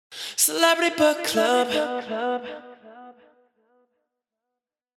Celebrity Book Club.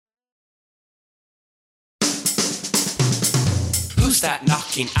 Who's that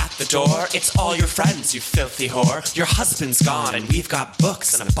knocking at the door? It's all your friends, you filthy whore. Your husband's gone and we've got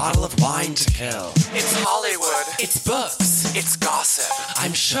books and a bottle of wine to kill. It's Hollywood. It's books. It's gossip.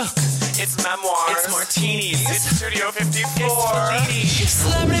 I'm shook. It's memoirs. It's martinis. It's Studio 54. It's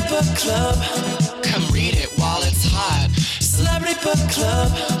Celebrity Book Club. Come read it while it's hot. Celebrity Book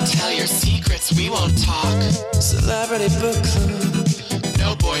Club. Tell your secrets, we won't talk. Celebrity Book Club.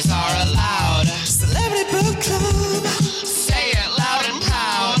 No boys are allowed. Celebrity Book Club. Say it loud and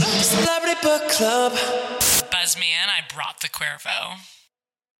proud. Celebrity Book Club. Buzz me in, I brought the Cuervo.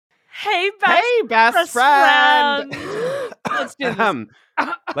 Hey, best friend. Let's do this.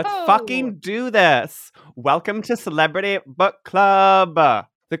 Let's fucking do this. Welcome to Celebrity Book Club,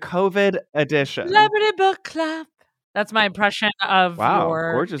 the COVID edition. Celebrity Book Club. That's my impression of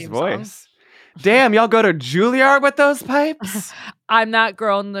your gorgeous theme voice. song. Damn, y'all go to Juilliard with those pipes? I'm that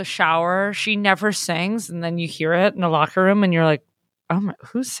girl in the shower. She never sings, and then you hear it in the locker room, and you're like, "Oh my,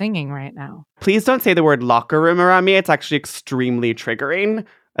 who's singing right now?" Please don't say the word locker room around me. It's actually extremely triggering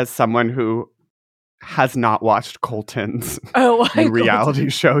as someone who has not watched Colton's reality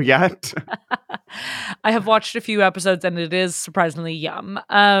show yet. I have watched a few episodes, and it is surprisingly yum.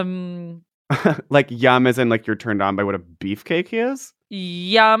 Like yum as in like you're turned on by what a beefcake is?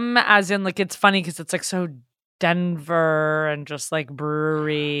 Yum as in like it's funny because it's like so Denver and just like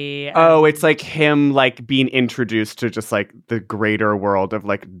brewery. Oh, it's like him like being introduced to just like the greater world of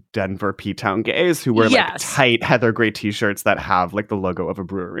like Denver P-Town gays who wear like tight Heather Gray t-shirts that have like the logo of a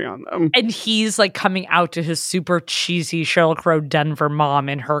brewery on them. And he's like coming out to his super cheesy Sheryl Crow Denver mom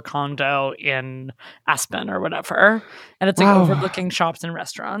in her condo in Aspen or whatever. And it's like overlooking shops and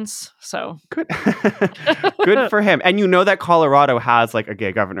restaurants. So good. Good for him. And you know that Colorado has like a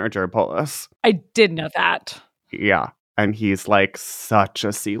gay governor, Jared Polis. I did know that. Yeah. And he's like such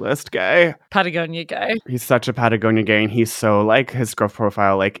a C-list gay. Patagonia gay. He's such a Patagonia gay. And he's so like his growth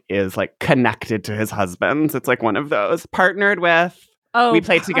profile like is like connected to his husband. It's like one of those partnered with. We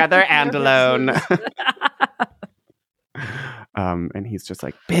play together and alone. And he's just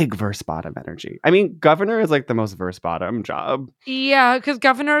like big verse bottom energy. I mean, governor is like the most verse bottom job. Yeah, because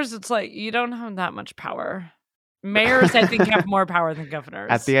governors, it's like you don't have that much power. Mayors, I think, have more power than governors.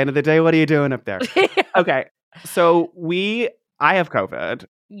 At the end of the day, what are you doing up there? Okay, so I have COVID.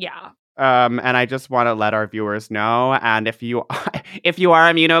 Yeah. And I just want to let our viewers know. And if you are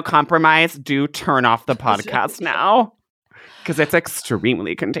immunocompromised, do turn off the podcast now. Because it's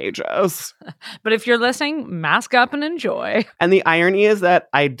extremely contagious. But if you're listening, mask up and enjoy. And the irony is that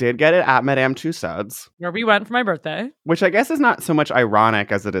I did get it at Madame Tussauds. Where we went for my birthday. Which I guess is not so much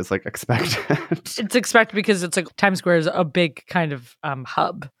ironic as it is like expected. It's expected because it's like Times Square is a big kind of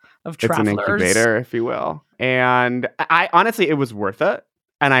hub of travelers. It's an incubator, if you will. And I honestly, it was worth it.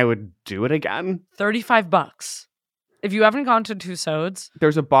 And I would do it again. $35. If you haven't gone to Tussauds,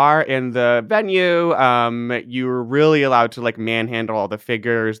 there's a bar in the venue. You're really allowed to like manhandle all the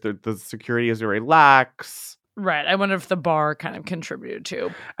figures. The security is very lax. Right. I wonder if the bar kind of contributed to.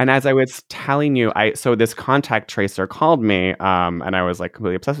 And as I was telling you, so this contact tracer called me, and I was like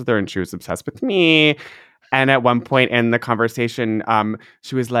completely obsessed with her, and she was obsessed with me. And at one point in the conversation,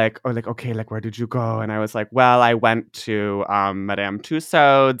 she was like, okay, like, where did you go? And I was like, well, I went to Madame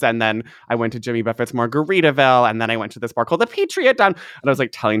Tussauds, and then I went to Jimmy Buffett's Margaritaville, and then I went to this bar called the Patriot Down. And I was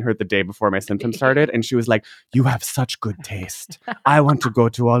like telling her the day before my symptoms started, and she was like, you have such good taste. I want to go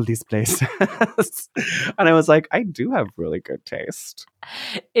to all these places. And I was like, I do have really good taste.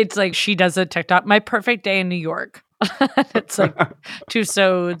 It's like she does a TikTok, my perfect day in New York. It's like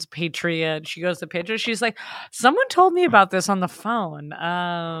Tussauds, Patriot. She goes to Patriot. She's like, someone told me about this on the phone.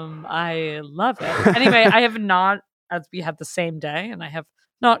 I love it. Anyway, I have not, as we had the same day, and I have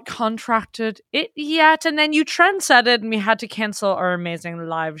not contracted it yet. And then you trendsetted, and we had to cancel our amazing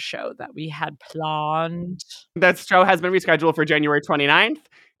live show that we had planned. That show has been rescheduled for January 29th.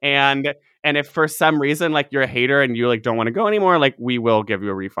 And if for some reason, like, you're a hater and you like don't want to go anymore, like, we will give you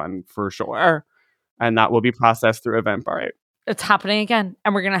a refund for sure. And that will be processed through Eventbrite. It's happening again.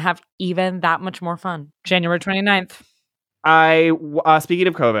 And we're going to have even that much more fun. January 29th. Speaking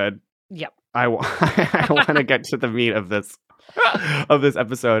of COVID. Yep. I want to get to the meat of this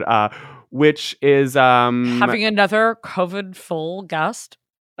episode, which is having another COVID full guest.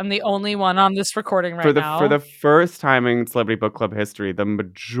 I'm the only one on this recording now. For the first time in Celebrity Book Club history, the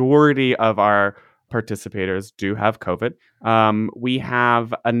majority of our participators do have COVID. We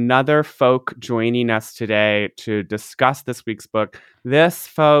have another folk joining us today to discuss this week's book. This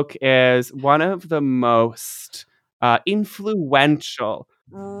folk is one of the most influential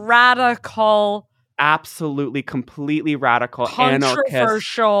radical, absolutely, completely radical, anarchist,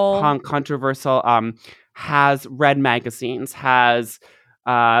 controversial, controversial. Has read magazines, has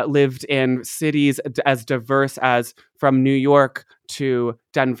lived in cities as diverse as from New York to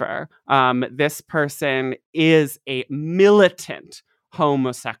Denver. This person is a militant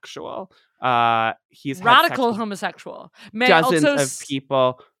homosexual. He's had sex radical with homosexual. May I dozens also of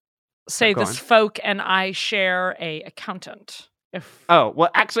people. say Go this on. folk and I share a accountant. If Oh, well,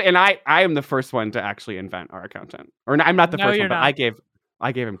 actually, and I am the first one to actually invent our accountant. Or no, I'm not the No, first you're one, but not.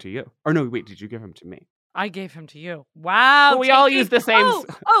 I gave him to you. Or no, wait, did you give him to me? I gave him to you. Wow. Well, we all use the same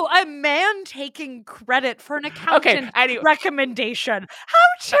Oh, a man taking credit for an accountant anyway. recommendation. How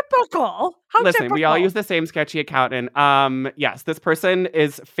typical. Listen, we all use the same sketchy accountant. Yes, this person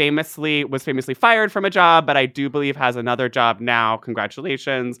was famously fired from a job, but I do believe has another job now.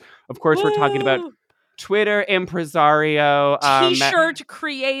 Congratulations. Of course, we're talking about Twitter impresario, T-shirt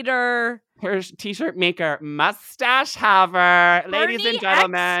creator, T-shirt maker, mustache haver, ladies and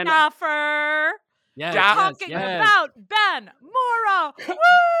gentlemen. Staffer. Yes, Talking yes. about Ben Morrow. Woo!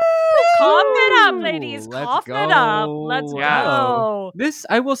 Cough it up, ladies. Let's Cough it up. go. Let's Yeah. go.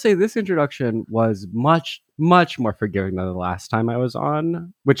 I will say this introduction was much, much more forgiving than the last time I was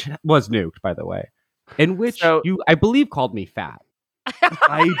on, which was nuked, by the way, in which So- you, I believe, called me fat.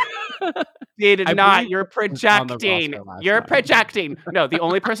 I Did I not. believe You're on the projecting. roster last You're time. projecting. No, the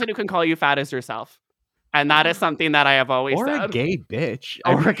only person who can call you fat is yourself. And that is something that I have always or said. a gay bitch.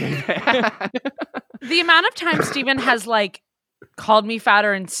 Or a gay. The amount of times Steven has called me fat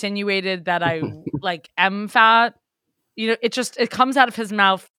or insinuated that I am fat, it comes out of his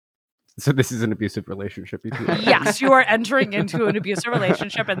mouth. So this is an abusive relationship between us. Yes, you are entering into an abusive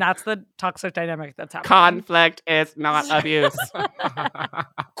relationship, and that's the toxic dynamic that's happening. Conflict is not abuse.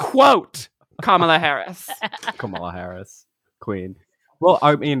 Quote Kamala Harris. Kamala Harris, Queen. Well,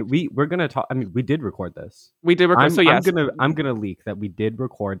 I mean, we're gonna talk. I mean, we did record this. We did record. So yes, I'm gonna leak that we did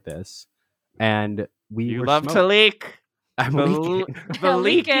record this, and we you were love to smoked. leak. I'm The, leaking. the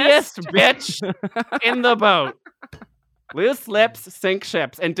leakiest bitch in the boat. Loose lips sink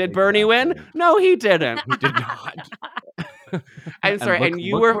ships. And did Bernie win? Exactly. No, he didn't. We did not. I'm sorry. look- And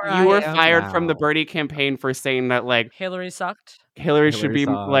you look were where you I were am fired from the now. Bernie campaign for saying that Hillary sucked. Hillary should Hillary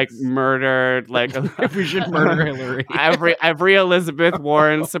be sucks. murdered. We should murder Hillary. every Elizabeth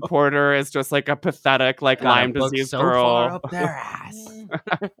Warren supporter is just a pathetic Got a Lyme book disease so girl. far up their ass.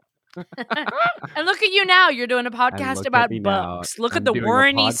 And look at you now. You're doing a And podcast look about at me now. books. Look I'm at the doing a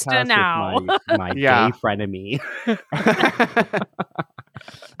Warrenista podcast now. with my Yeah. gay frenemy.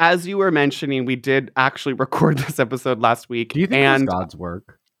 As you were mentioning, we did actually record this episode last week. Do you think and it was God's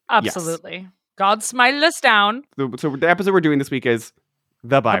work? Absolutely. God smiled us down. so the episode we're doing this week is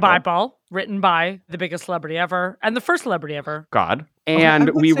the Bible. The Bible, written by the biggest celebrity ever and the first celebrity ever. God. Okay, And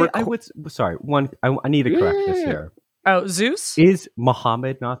I would we say- were I would. Sorry, I need to correct this Yeah. here. Oh, Zeus? Is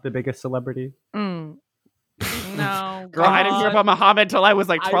Muhammad not the biggest celebrity? Mm. No. Girl, I didn't hear God. about Muhammad till I was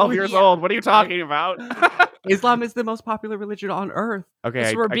 12 was- years yeah. old. What are you talking about? Islam is the most popular religion on earth.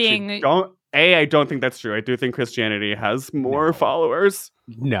 Okay, So we're I don't think that's true. I do think Christianity has more No. followers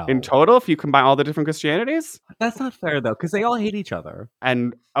No, in total if you combine all the different Christianities. that's not fair though, because they all hate each other.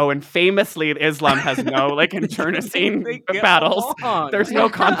 And famously Islam has no internecine They get battles. along. There's no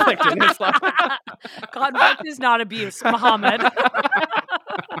conflict in Islam. Conflict is not abuse, Muhammad.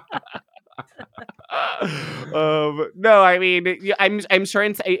 No, I mean, I'm sure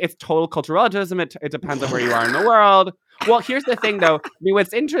it's total cultural relativism. It depends on where you are in the world. Well, here's the thing, though. I mean,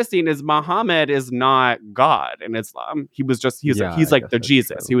 what's interesting is Muhammad is not God in Islam. He's Yeah, he's I like guess the that's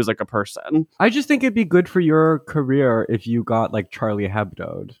Jesus. true. He was like a person. I just think it'd be good for your career if you got Charlie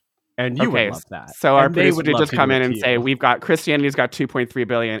Hebdo'd, and you would love that. So our And they producer would did love just to come do in it and to say, you. we've got Christianity's got 2.3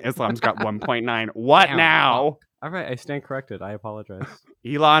 billion, Islam's got 1.9. What Damn. now? All right, I stand corrected. I apologize.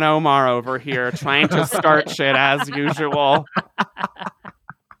 Elon Omar over here trying to start shit as usual.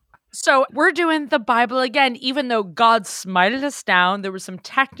 So we're doing the Bible again, even though God smiled us down. There were some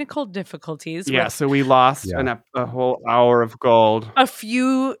technical difficulties. Yeah, with so we lost a whole hour of gold. a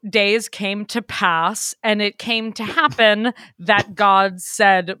few days came to pass, and it came to happen that God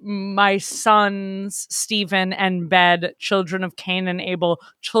said, my sons, Stephen and Bed, children of Cain and Abel,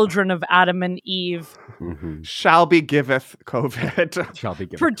 children of Adam and Eve, Mhm. Shall be giveth COVID. Shall be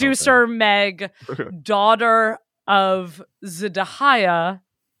given producer Meg, daughter of Zedekiah,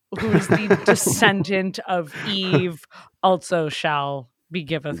 who is the descendant of Eve, also shall be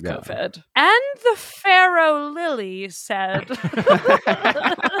giveth Yeah. COVID. And the Pharaoh Lily said,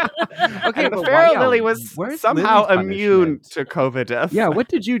 Okay, And but Pharaoh why- Lily was where's somehow Lily's immune punishment? to COVID death. Yeah, what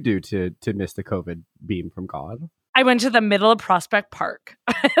did you do to miss the COVID beam from God? I went to the middle of Prospect Park.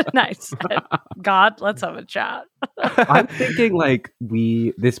 And I said, God, let's have a chat. I'm thinking like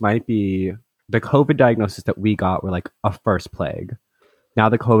this might be the COVID diagnosis that we got were like a first plague. Now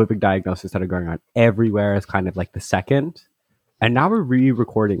the COVID diagnosis that are going on everywhere is kind of like the second. And now we're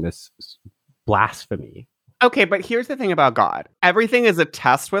re-recording this blasphemy. Okay, but here's the thing about God. Everything is a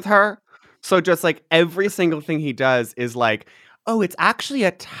test with her. So just like every single thing he does is like, oh, it's actually a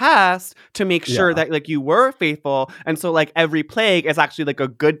test to make sure that like you were faithful. And so like every plague is actually like a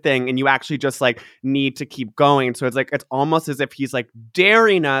good thing. And you actually just like need to keep going. So it's like, it's almost as if he's like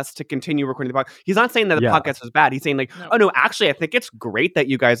daring us to continue recording the podcast. He's not saying that the podcast was bad. He's saying like, oh no, actually, I think it's great that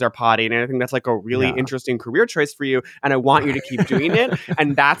you guys are potting. And I think that's like a really interesting career choice for you. And I want you to keep doing it.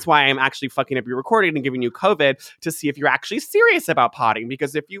 And that's why I'm actually fucking up your recording and giving you COVID to see if you're actually serious about potting.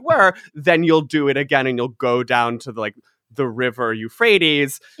 Because if you were, then you'll do it again and you'll go down to the river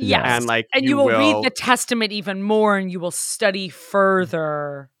Euphrates. Yes. And you will read the Testament even more and you will study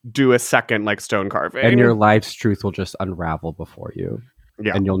further. Do a second like stone carving. And your life's truth will just unravel before you.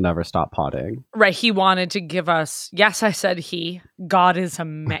 Yeah. And you'll never stop potting. Right. He wanted to give us, yes, I said he. God is a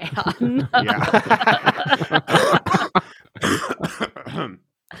man.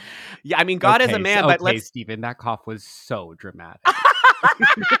 Yeah, I mean, God is a man, but let's... Stephen, that cough was so dramatic.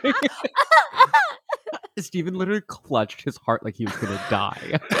 Stephen literally clutched his heart like he was going to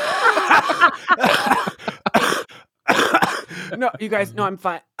die. No, you guys, no, I'm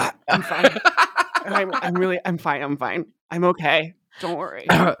fine. I'm fine. I'm fine. I'm okay. Don't worry.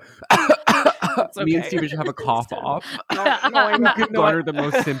 Okay. Me and Stephen should have a cough off. I'm garner the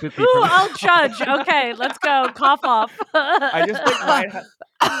most sympathy. Ooh, I'll judge. Okay, let's go. Cough off. I just think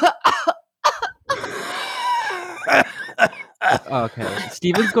Okay.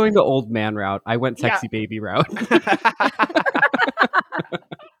 Stephen's going the old man route. I went sexy baby route.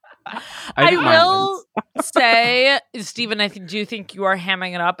 I will say, Stephen, I do think you are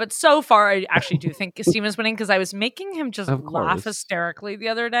hamming it up. But so far, I actually do think Stephen's winning because I was making him just laugh hysterically the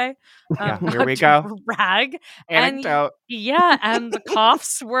other day. Here we go. Rag. Anecdote. And the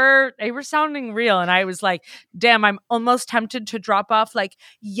coughs were sounding real. And I was like, damn, I'm almost tempted to drop off like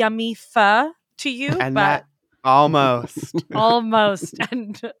yummy pho to you. And but that almost.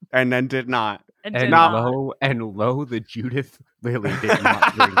 And then did not. And lo, the Judith Lily did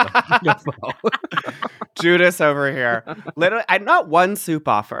not bring the pho. Judas over here. Literally, I not one soup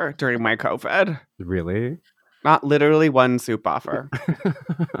offer during my COVID. Really? Not literally one soup offer.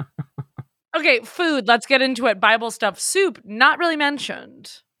 Okay, food. Let's get into it. Bible stuff. Soup, not really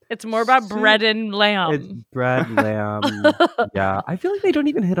mentioned. It's more about bread and lamb. It's bread, lamb. Yeah. I feel like they don't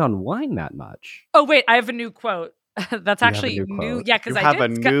even hit on wine that much. Oh, wait. I have a new quote. That's actually new. Yeah, because I have a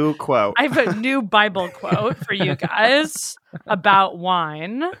new quote. I have a new Bible quote for you guys about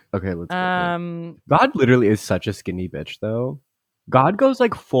wine. Okay, let's go. God literally is such a skinny bitch, though. God goes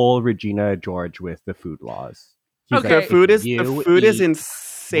like full Regina George with the food laws. He's like, the food is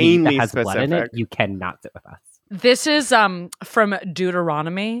insanely that has specific. blood in it, you cannot sit with us. This is from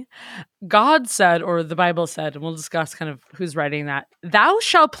Deuteronomy. God said, or the Bible said, and we'll discuss kind of who's writing that, thou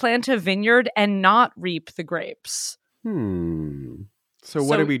shalt plant a vineyard and not reap the grapes. So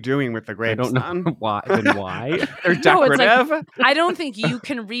what are we doing with the grapes? I don't know why. Then why? They're decorative. Like, I don't think you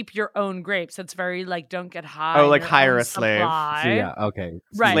can reap your own grapes. It's very like, don't get high. Oh, like hire a slave. Supply. So, yeah, okay.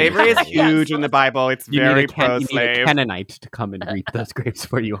 Right. Slavery is huge in the Bible. It's very pro-slave. You need a Canaanite to come and reap those grapes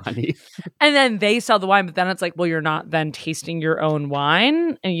for you, honey. And then they sell the wine, but then it's like, well, you're not then tasting your own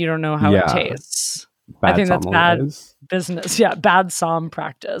wine, and you don't know how it tastes. I think that's bad business. Yeah, bad psalm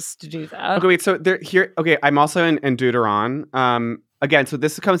practice to do that. Okay, wait. So here. Okay, I'm also in Deuteron. Again, so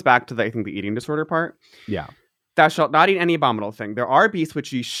this comes back to I think the eating disorder part. Yeah. Thou shalt not eat any abominable thing. There are beasts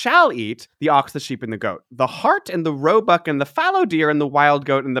which ye shall eat, the ox, the sheep, and the goat, the hart, and the roebuck, and the fallow deer, and the wild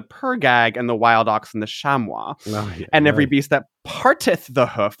goat, and the purgag, and the wild ox, and the chamois. And every beast that parteth the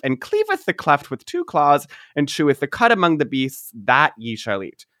hoof, and cleaveth the cleft with two claws, and cheweth the cud among the beasts, that ye shall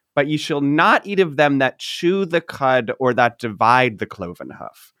eat. But ye shall not eat of them that chew the cud, or that divide the cloven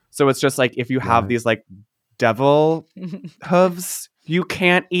hoof. So it's just like, if you have these like devil hooves, you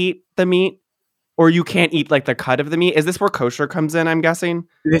can't eat the meat, or you can't eat like the cut of the meat. Is this where kosher comes in, I'm guessing?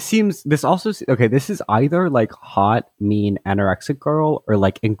 This is either like hot, mean, anorexic girl, or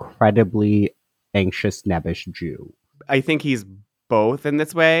like incredibly anxious, nebbish Jew. I think he's both in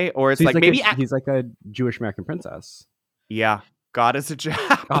this way, or it's so like maybe he's like a Jewish American princess. Yeah. God is a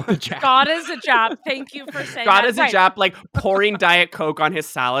Jap. God is a Jap. Thank you for saying God that. is a Jap, like pouring Diet Coke on his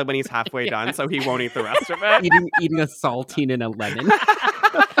salad when he's halfway done, so he won't eat the rest of it. Eating a saltine and a lemon.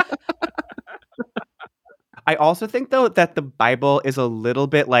 I also think, though, that the Bible is a little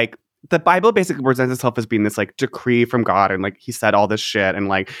bit like the Bible basically presents itself as being this like decree from God, and like he said all this shit, and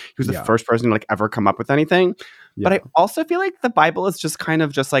like he was the first person to like ever come up with anything. Yeah. But I also feel like the Bible is just kind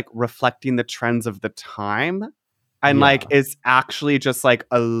of just like reflecting the trends of the time. And like is actually just like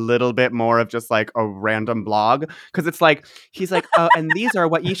a little bit more of just like a random blog. Because it's like, he's like, oh, and these are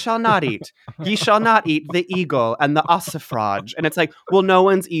what ye shall not eat. Ye shall not eat the eagle and the ossifrage. And it's like, well, no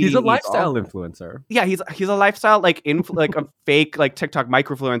one's eating He's a eagle. lifestyle influencer. Yeah, he's a lifestyle like like a fake like TikTok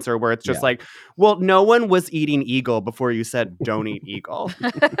microfluencer where it's just like, well, no one was eating eagle before you said don't eat eagle.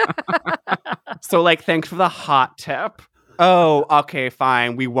 So like, thanks for the hot tip. Oh, okay,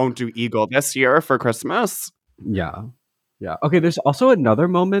 fine. We won't do eagle this year for Christmas. Yeah. Yeah. Okay, there's also another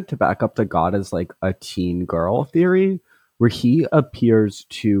moment to back up the God as like a teen girl theory where he appears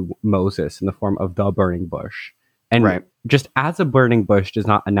to Moses in the form of the burning bush. And just as a burning bush does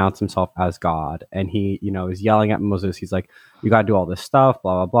not announce himself as God. And he, you know, is yelling at Moses. He's like, you got to do all this stuff,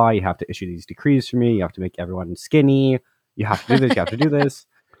 blah, blah, blah. You have to issue these decrees for me. You have to make everyone skinny. You have to do this. You have to do this.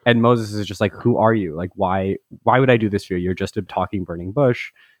 And Moses is just like, who are you? Like, why would I do this for you? You're just a talking burning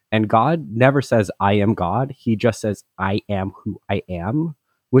bush. And God never says, I am God. He just says, I am who I am,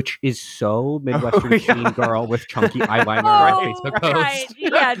 which is so Midwestern teen girl with chunky eyeliner Facebook post. Right.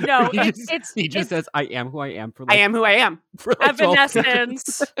 Yeah, no. He just says, I am who I am. For like, I am who I am. For like 12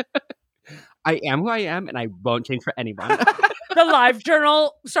 Evanescence. I am who I am, and I won't change for anyone. The live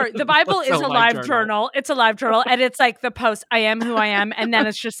journal. Sorry, the Bible is a live journal. It's a live journal. And it's like the post, I am who I am. And then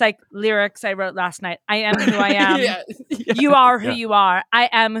it's just like lyrics I wrote last night. I am who I am. You are who you are. I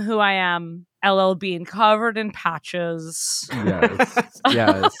am who I am. LL Bean covered in patches.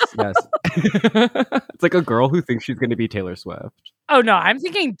 Yes. It's like a girl who thinks she's going to be Taylor Swift. Oh, no, I'm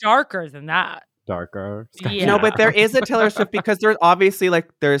thinking darker than that. Darker. Yeah. No, but there is a Taylor Swift because there's obviously like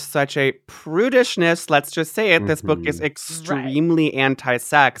there's such a prudishness. Let's just say it. This book is extremely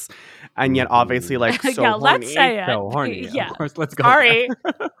anti-sex, and yet obviously like so yeah, horny. let's say it. So horny. Yeah. Of course, let's go. Sorry.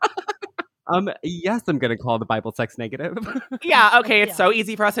 Yes, I'm gonna call the Bible sex negative. Yeah, okay, it's so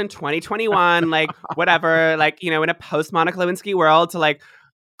easy for us in 2021, like whatever, like, you know, in a post Monica Lewinsky world to like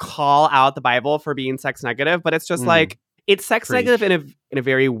call out the Bible for being sex negative, but it's just like it's sex negative in a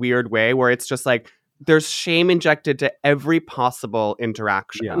very weird way where it's just like there's shame injected to every possible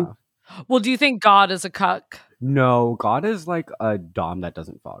interaction. Yeah. Well, do you think God is a cuck? No, God is like a dom that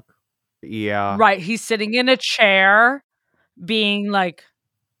doesn't fuck. Yeah. Right. He's sitting in a chair being like,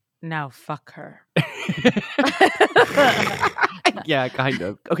 now fuck her. Yeah, kind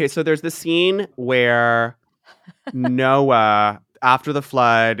of. Okay, so there's this scene where Noah, after the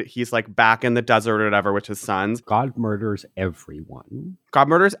flood, he's like back in the desert or whatever with his sons. God murders everyone. God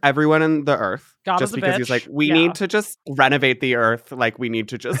murders everyone in the earth. God just is a because bitch. he's like, we need to just renovate the earth. Like, we need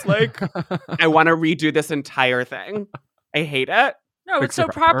to just like, I want to redo this entire thing. I hate it. No, it's Fix so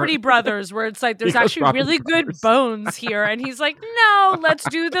it Property forever. Brothers where it's like there's Yeah, actually Property really good Brothers. bones here. And he's like, no, let's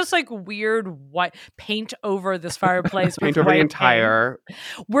do this like weird white paint over this fireplace. Paint with over the white entire.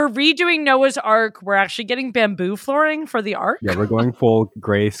 paint. We're redoing Noah's Ark. We're actually getting bamboo flooring for the Ark. Yeah, we're going full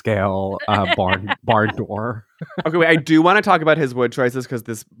grayscale barn door. Okay, wait, I do want to talk about his wood choices because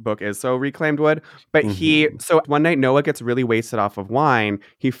this book is so reclaimed wood. But so one night Noah gets really wasted off of wine.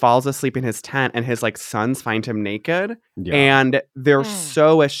 He falls asleep in his tent and his like sons find him naked. Yeah. And they're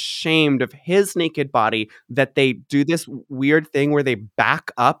so ashamed of his naked body that they do this weird thing where they back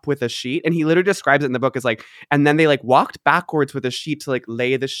up with a sheet. And he literally describes it in the book as like, and then they like walked backwards with a sheet to like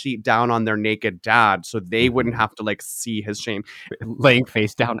lay the sheet down on their naked dad so they wouldn't have to like see his shame. Laying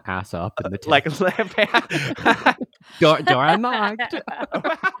face down, ass up in the tent. Like door unlocked.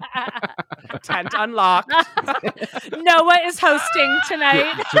 tent unlocked. Noah is hosting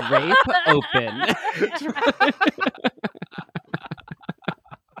tonight. Drape open.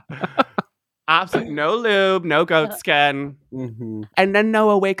 Absolutely no lube, no goat skin. And then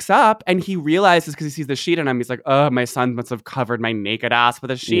Noah wakes up and he realizes because he sees the sheet on him, he's like, oh, my son must have covered my naked ass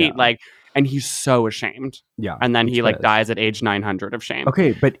with a sheet. Yeah. Like, and he's so ashamed. Yeah. And then he's he like pissed. dies at age 900 of shame.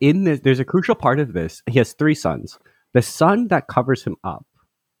 Okay, but in this, there's a crucial part of this. He has 3 sons. The son that covers him up,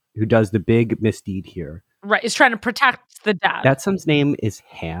 who does the big misdeed here, Right. Is trying to protect the dad. that son's name is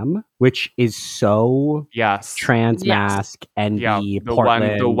Ham, which is so Yes. trans Yes. mask NB Yeah, the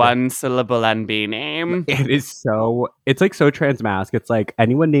Portland. one syllable NB name. It is so. It's like so trans mask. It's like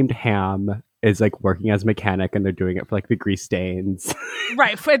anyone named Ham is like working as a mechanic, and they're doing it for like the grease stains.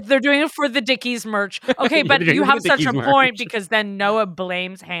 Right. They're doing it for the Dickies merch. Okay, but They're you doing have the such a Dickies point merch. because then Noah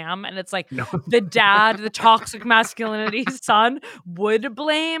blames Ham, and it's like No. the dad, the toxic masculinity son, would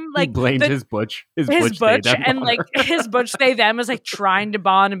blame He like blamed the- his butch, his they, butch, them and like daughter. his butch they them is like trying to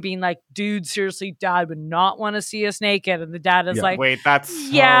bond and being like, dude, seriously, dad would not want to see us naked, and the dad is Yeah. like, Wait, that's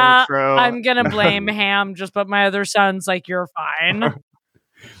so yeah, true. I'm gonna blame Ham, just but my other son's like, you're fine.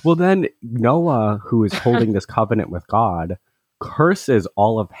 Well, then Noah, who is holding this covenant with God, curses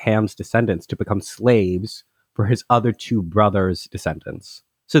all of Ham's descendants to become slaves for his other two brothers' descendants.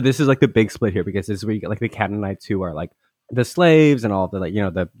 So this is like the big split here, because this is where you get like the Canaanites who are like the slaves and all the like, you know,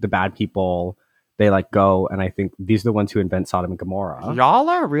 the bad people. They like go, and I think these are the ones who invent Sodom and Gomorrah. Y'all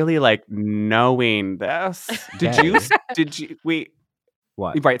are really like knowing this. Gay. Did you wait?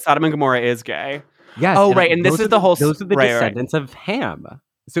 What? Right, Sodom and Gomorrah is gay. Yes. Oh, right, and this those is are the whole Those are the right, right. descendants of Ham.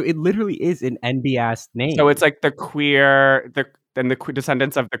 So it literally is an NBS name. So it's like the queer,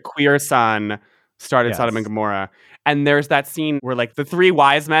 descendants of the queer son started Sodom and Yes. Gomorrah. And there's that scene where like the three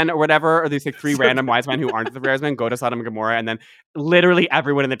wise men or whatever, or these like three random wise men who aren't the wise men go to Sodom and Gomorrah, and then literally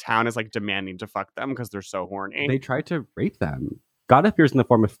everyone in the town is like demanding to fuck them because they're so horny. they tried to rape them. God appears in the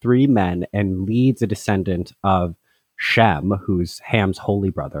form of three men and leads a descendant of Shem, who's Ham's holy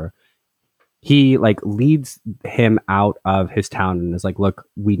brother. He like leads him out of his town and is like, look,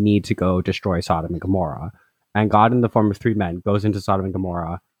 we need to go destroy Sodom and Gomorrah. And God, in the form of three men, goes into Sodom and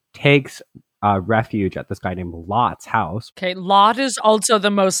Gomorrah, takes refuge at this guy named Lot's house. Okay, Lot is also the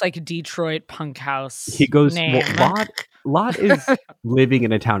most like Detroit punk house. He goes, name. well, Lot is living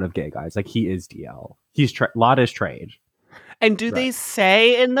in a town of gay guys. Like, he is DL. Lot is trade. And do they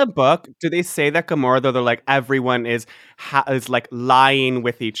say in the book, do they say that Gomorrah, though, they're like everyone is like lying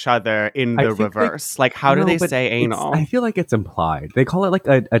with each other in I the think, reverse? Like, how do No, they but say it's- anal? I feel like it's implied. They call it like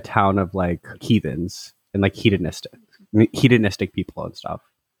a town of like heathens and like hedonistic people and stuff.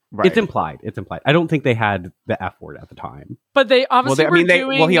 Right. It's implied. It's implied. I don't think they had the F word at the time. But they Well, obviously were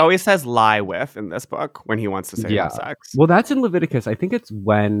doing. he always says lie with in this book when he wants to say Yeah. have sex. Well, that's in Leviticus. I think it's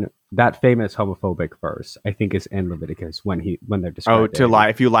when that famous homophobic verse, I think, is in Leviticus when they're Oh, describing to lie.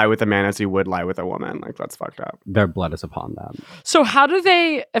 If you lie with a man as you would lie with a woman, like that's fucked up. their blood is upon them. So how do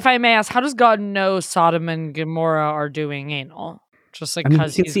they, if I may ask, how does God know Sodom and Gomorrah are doing anal? Just like I mean,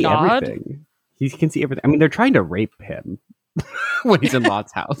 because he can he's see God? everything. He can see everything. I mean, they're trying to rape him when he's in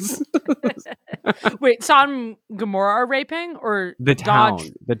Lot's house. Wait, Sodom and Gomorrah are raping, or The God-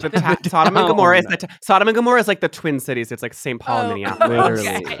 town. Sodom and Gomorrah is town. Sodom and Gomorrah is like the Twin Cities. It's like St. Paul and Oh, Minneapolis.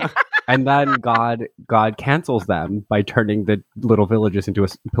 okay. Literally. And then God cancels them by turning the little villages into a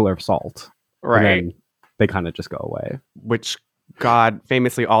pillar of salt. And Right. then they kind of just go away. Which God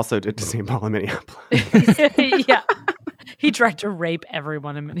famously also did to St. Paul and Minneapolis. yeah. He tried to rape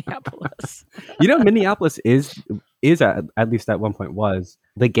everyone in Minneapolis. You know, Minneapolis is at least at one point was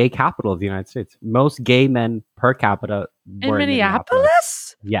the gay capital of the United States. Most gay men per capita In were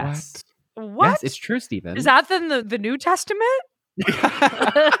Minneapolis? Yes. What? Yes, it's true, Stephen. Is that then the New Testament?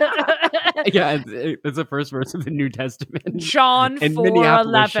 Yeah, it's the first verse of the New Testament. John And 4:11.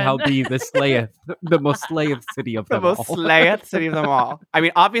 Minneapolis shall be the most slayeth city of The them most all. slayeth city of them all. I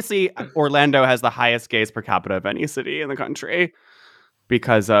mean, obviously, Orlando has the highest gays per capita of any city in the country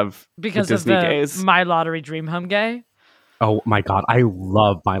because of because the of Disney the gays. My Lottery Dream Home gay. Oh my god, I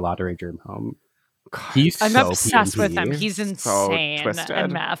love My Lottery Dream Home. He's I'm so obsessed with him. PNG. He's So insane twisted.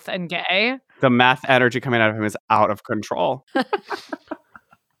 and meth and gay. The meth energy coming out of him is out of control.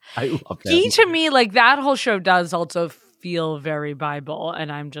 I love him. He to me, like that whole show does also feel very Bible,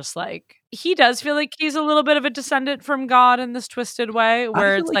 and I'm just like, he does feel like he's a little bit of a descendant from God in this twisted way, I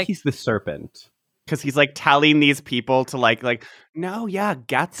where feel it's like he's the serpent. Because he's like telling these people to like, no, yeah,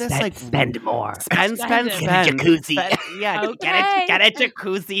 get this, like spend more. spend, Spend it. Get a jacuzzi. yeah, Okay. get a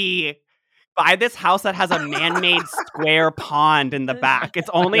jacuzzi. Buy this house that has a man-made square pond in the back. It's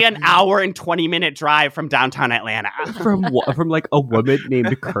only an hour and 20-minute drive from downtown Atlanta. From like a woman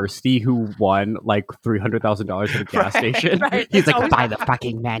named Kirsty who won like $300,000 at a gas Right, station. right. He's It's like, always- buy the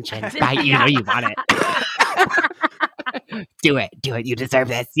fucking mansion. Buy it. You know you want it. Do it. You deserve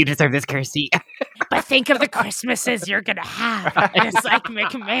this. You deserve this, Kirsty. but think of the Christmases you're gonna have. And it's like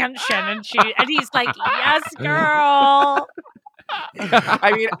McMansion, and he's like, yes, girl.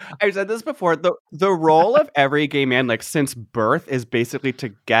 I mean, I've said this before. The role of every gay man, like since birth, is basically to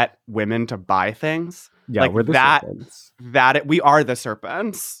get women to buy things. Yeah, like we're the that. serpents. We are the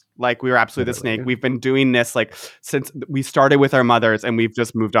serpents. Like we were absolutely the Literally. snake. We've been doing this like since we started with our mothers, and we've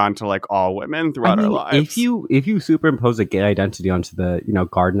just moved on to like all women throughout our lives. If you superimpose a gay identity onto the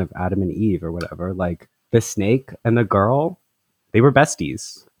Garden of Adam and Eve or whatever, like the snake and the girl, they were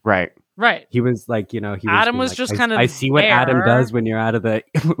besties. Right. Right. He was like, he was Adam being was like, just I, kind of I see what Adam there. does when you're out of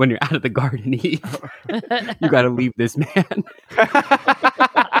the garden, Eve. You got to leave this man.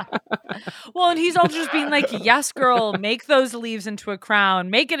 Well, and he's all just being like, yes, girl, make those leaves into a crown,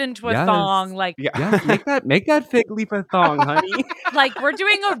 make it into a Yes. thong. Like, Yes, make that fig leaf a thong, honey. like we're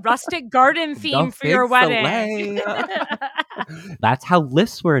doing a rustic garden theme The for your fig wedding. fillet. That's how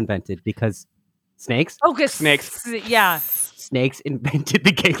lisps were invented, because snakes Snakes. Yeah. invented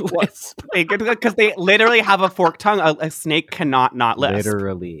the gay lisp. Because they literally have a forked tongue. A snake cannot not lisp.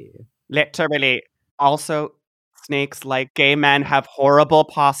 Literally. Also, snakes, like gay men, have horrible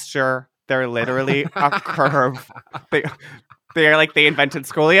posture. They're literally a curve. They're like, they invented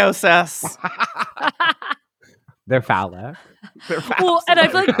scoliosis. They're phallic. Well, and I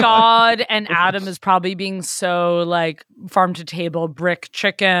feel like God and Adam is probably being so like farm to table, brick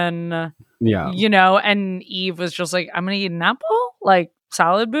chicken, Yeah. and Eve was just like, I'm going to eat an apple, like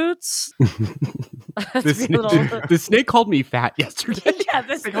salad boots. The snake called me fat yesterday. Yeah,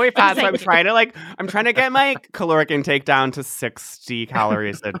 this It's way fast. So I'm trying to get my caloric intake down to 60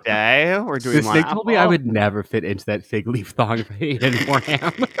 calories a day. We're doing The one snake told me I apple. would never fit into that fig leaf thong if I ate any more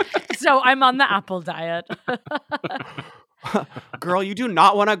ham. So I'm on the apple diet. Girl, you do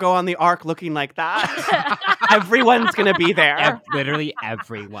not want to go on the ark looking like that. Everyone's going to be there. Literally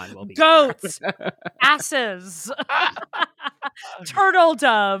everyone will be. Goats, asses, turtle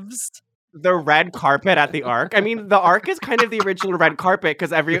doves. The red carpet at the ark. I mean, the ark is kind of the original red carpet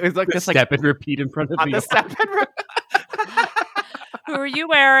because it's like this, like Step and repeat in front of on me. the step and Who are you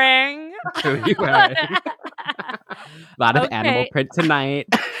wearing? Who are you wearing? A lot of Okay. animal print tonight.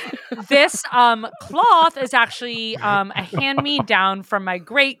 This cloth is actually a hand-me-down from my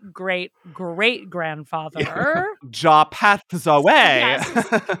great-great-great-grandfather. Japheth Zoe. Yes,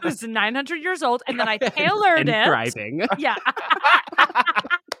 who's 900 years old, and then I tailored And it. thriving. Yeah.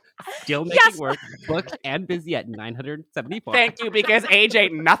 Still making Yes. work, booked and busy at 974. Thank you, because age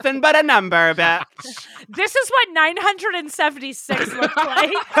ain't nothing but a number, bitch. This is what 976 looked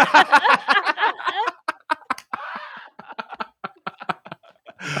like.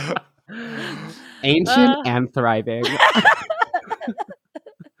 Ancient and thriving.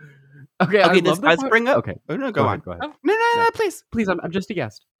 Okay, Okay, I this love the does part- bring up. Okay, Oh, no, go on. Go ahead. No, please. Please, I'm just a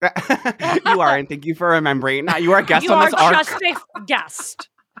guest. You are, and thank you for remembering. You are a guest You on are this arc. just a guest.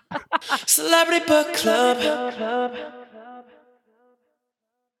 Celebrity Book Club.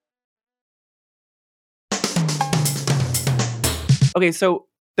 Okay, so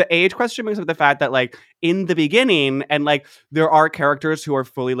the age question brings up the fact that, like, in the beginning, and like, there are characters who are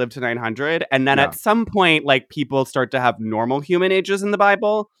fully lived to 900, and then Yeah. at some point, like, people start to have normal human ages in the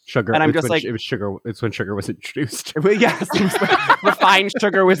Bible. Sugar. And I'm it's just when like- it was sugar. It's when sugar was introduced. Yes, it was when refined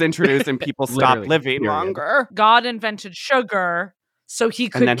sugar was introduced, and people stopped Literally, living period. longer. God invented sugar so he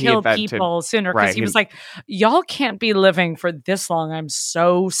And could then he kill invented- people sooner because right, he was he- like, y'all can't be living for this long. I'm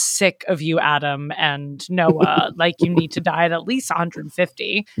so sick of you, Adam and Noah. Like, you need to die at least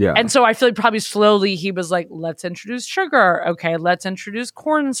 150. Yeah. And so I feel like probably slowly he was like, let's introduce sugar. Okay, let's introduce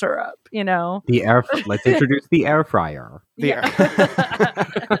corn syrup, Let's introduce the air fryer.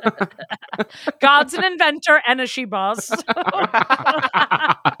 God's an inventor and a she boss.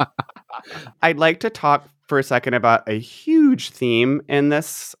 I'd like to talk for a second about a huge theme in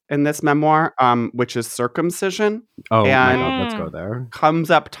this memoir, which is circumcision. Oh my And- god, let's go there.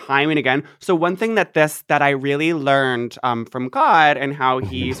 Comes up time and again. So one thing that I really learned from God and how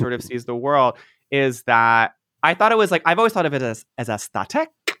he sort of sees the world is that I thought it was like, I've always thought of it as aesthetic,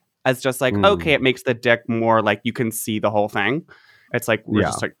 as just like, okay, it makes the dick more like you can see the whole thing. It's like we're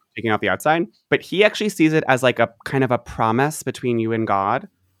just like taking out the outside. But he actually sees it as like a kind of a promise between you and God.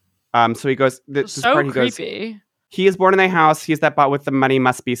 So he goes, this So part he goes, creepy. he is born in thy house. He's that bought with the money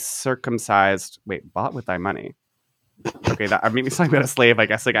must be circumcised. Wait, bought with thy money. Okay, that I mean, it's like a slave, I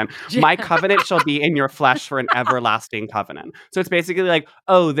guess, again. My covenant shall be in your flesh for an everlasting covenant. So it's basically like,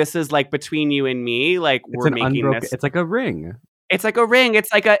 oh, this is like between you and me. Like It's we're an making unbroken. this. It's like a ring. It's like a ring.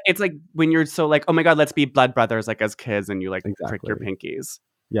 It's like when you're so like, oh my God, let's be blood brothers, like as kids, and you like prick your pinkies.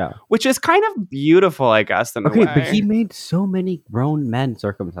 Yeah. Which is kind of beautiful, I guess, in a Okay, way. but he made so many grown men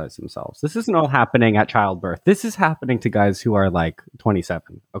circumcise themselves. This isn't all happening at childbirth. This is happening to guys who are like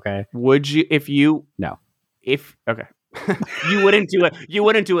 27. Okay. Would you, if you, No. if, okay. you wouldn't do it. You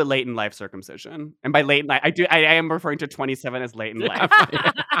wouldn't do a late in life circumcision. And by late in life, I am referring to 27 as late in life.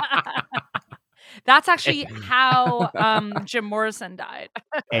 That's actually how Jim Morrison died.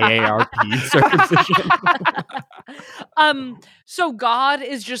 AARP circumcision. So God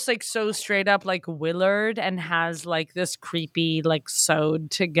is just like so straight up like Willard and has like this creepy like sewed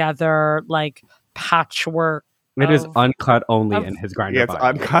together like patchwork It is of, uncut only of- in his grinder Yeah, it's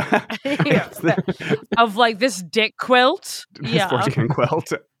Bible. uncut. of like this dick quilt. His Yeah. 14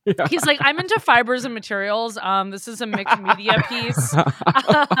 quilt. He's like, I'm into fibers and materials. This is a mixed media piece.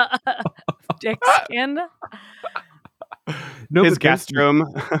 Dick skin. No, His but there's- guest room.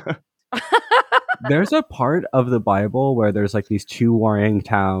 There's a part of the Bible where there's like these two warring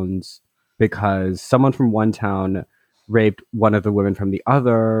towns because someone from one town raped one of the women from the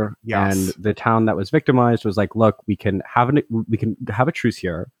other, Yes. and the town that was victimized was like, "Look, we can have a truce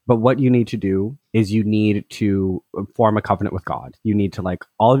here, but what you need to do is you need to form a covenant with God. You need to like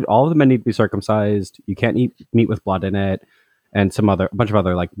all of the men need to be circumcised. You can't eat meat with blood in it, and a bunch of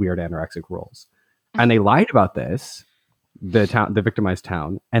other like weird anorexic rules." And they lied about this. The victimized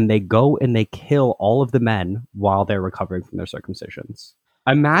town, and they go and they kill all of the men while they're recovering from their circumcisions.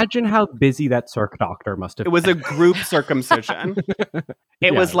 Imagine how busy that circ doctor must have It was a group circumcision.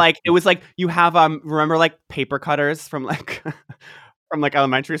 It was like you have remember like paper cutters from like from like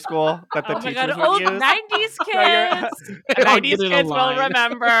elementary school that the Oh my teachers god! would Oh, use. 90s So you're- kids. 90s get in a kids will line.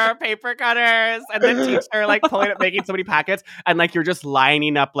 remember paper cutters and the teacher like pulling up, making so many packets, and like you're just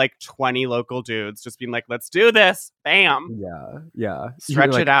lining up like 20 local dudes, just being like, "Let's do this!" Bam, yeah.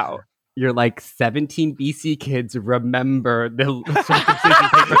 stretch it out. You're like 17 BC kids remember the circumcision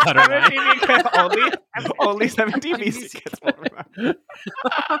paper cutter line. only 17 BC kids will remember.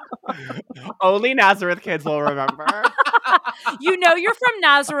 Only Nazareth kids will remember You know you're from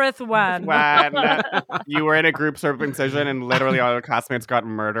Nazareth when. when you were in a group circumcision and literally all your classmates got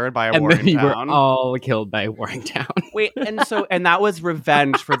murdered by a And warring then you were town. all killed by a warring town. Wait, and that was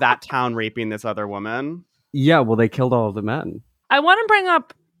revenge for that town raping this other woman. Yeah, well, they killed all of the men. I want to bring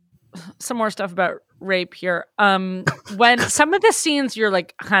up some more stuff about rape here. When some of the scenes you're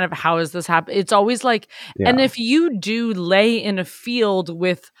like, kind of, how is this happen? It's always like, and if you do lay in a field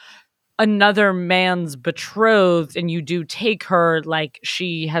with another man's betrothed and you do take her, like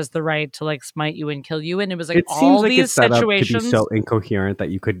she has the right to like smite you and kill you. And it was like It all seems like these it's set up to be situations, so incoherent that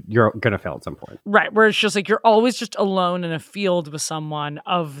you're gonna fail at some point. right? Where it's just like you're always just alone in a field with someone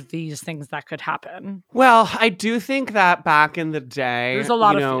of these things that could happen. Well, I do think that back in the day, There's a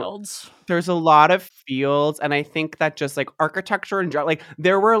lot you of know, fields. There's a lot of fields, and I think that just like architecture and like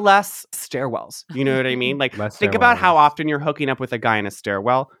there were less stairwells. You know what I mean? Like Less think about how stairwells. often you're hooking up with a guy in a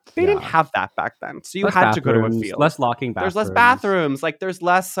stairwell. They didn't Yeah. have that back then, so you Less had to go to a bathrooms, field. Less locking bathrooms. There's less bathrooms. Like there's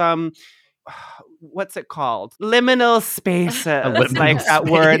less what's it called? Liminal spaces. liminal Like that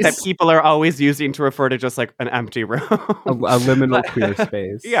word that space. people are always using to refer to just like an empty room. A liminal queer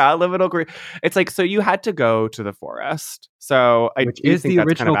space. Yeah, a liminal queer. It's like so you had to go to the forest. So I Which do is think the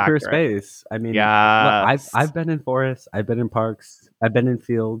that's kind original of queer accurate. space. I mean, Yeah, look, I've been in forests, I've been in parks, I've been in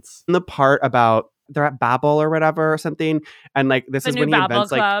fields. the part about they're at Babel or whatever or something, and like this The is new when he Babel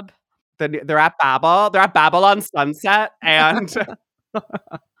invents like Club. they're at Babel. They're at Babel on Sunset, and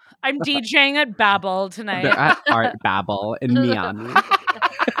I'm DJing at Babel tonight. They're at Art Babel in Miami.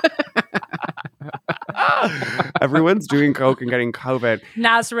 everyone's doing coke and getting COVID.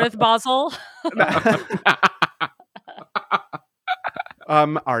 Nazareth, Basel.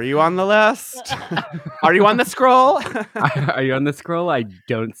 Are you on the list? Are you on the scroll? Are you on the scroll? I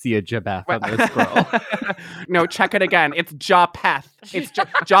don't see a Jabeth on the scroll. No, check it again. It's Japheth. It's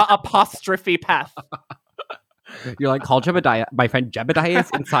Ja apostrophe Peth. You're like, call Jebediah. My friend Jebediah is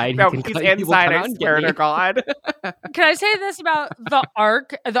inside. No, he he's can, he will inside. come I out and swear get to me. God. Can I say this about the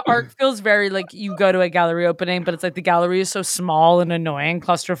Ark? The Ark feels very like you go to a gallery opening, but it's like the gallery is so small and annoying,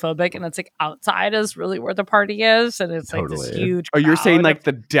 claustrophobic, and it's like outside is really where the party is, and it's like this Totally. huge. Oh, you're saying crowd. like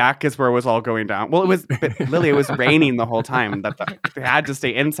the deck is where it was all going down? Well, it was, but Lily, it was raining the whole time. They had to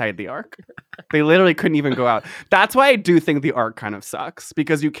stay inside the Ark. They literally couldn't even go out. That's why I do think the Ark kind of sucks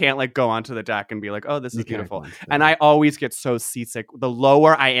because you can't like go onto the deck and be like, oh, this is You can't beautiful. go onto the And I always get so seasick. The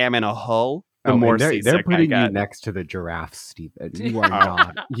lower I am in a hull, the Oh, more and they're seasick putting I you get. next to the giraffe, Stephen. You are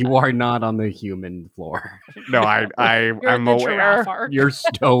not. You are not on the human floor. No, I'm You're in the aware. giraffe Ark. You're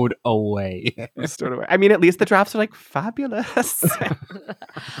stowed away. I'm stowed away. I mean, at least the drafts are like fabulous.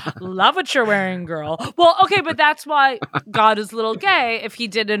 Love what you're wearing, girl. Well, okay, but that's why God is a little gay. If he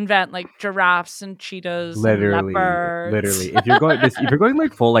did invent like giraffes and cheetahs, and leopards. Literally. If you're going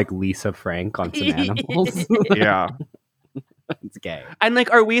like full like Lisa Frank on some animals, Yeah. it's gay. And like,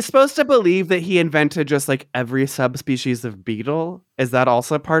 are we supposed to believe that he invented just like every subspecies of beetle? Is that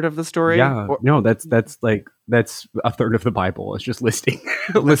also part of the story? Yeah, Or- no, that's a third of the Bible. It's just listing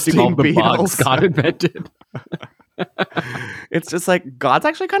listing all the beetles. bugs God invented. It's just like God's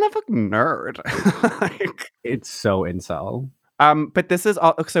actually kind of a nerd. Like, It's so incel. But this is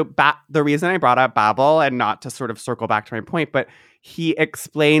all so the reason I brought up Babel, and not to sort of circle back to my point, but he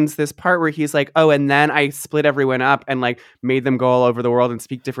explains this part where he's like, oh, and then I split everyone up and like made them go all over the world and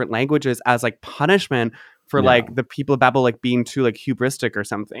speak different languages as like punishment for like the people of Babel like being too like hubristic or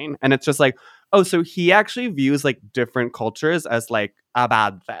something. And it's just like, oh, so he actually views like different cultures as like a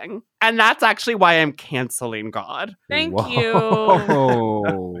bad thing. And that's actually why I'm canceling God. Thank you.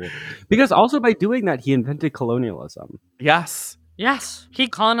 Whoa. Because also by doing that, he invented colonialism. Yes. Yes, he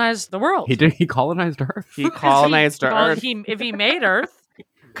colonized the world. He colonized Earth. He colonized Earth. If he made Earth.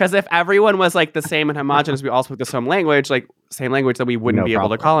 Because if everyone was like the same and homogenous, we all spoke the same language, then we wouldn't be able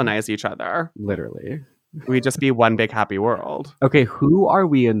to colonize each other. Literally. We'd just be one big happy world. Okay, who are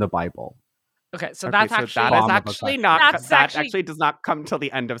we in the Bible? Okay, so that actually is actually not. That actually does not come till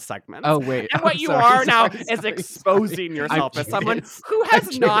the end of segments. Oh wait, and what you are now is exposing yourself as someone who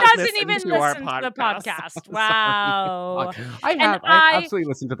has not doesn't even listened to our listen to the podcast. Sorry. Wow, I absolutely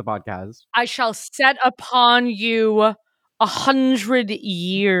listened to the podcast. I shall set upon you 100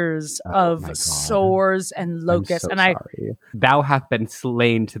 years of sores and locusts, I'm so sorry. Thou hast been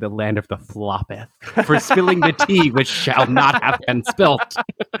slain to the land of the floppeth for spilling the tea which shall not have been spilt.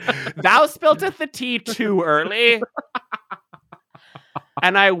 Thou spilteth the tea too early.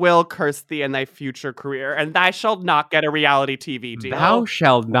 And I will curse thee in thy future career, and thou shalt not get a reality TV deal. Thou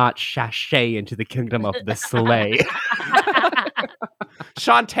shalt not sashay into the kingdom of the sleigh.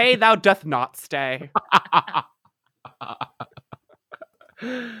 Shantae, thou doth not stay.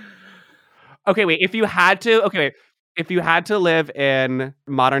 Okay, wait. If you had to live in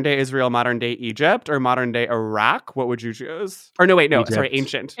modern day Israel, modern day Egypt, or modern day Iraq, what would you choose? Or no, wait, no, Egypt. sorry,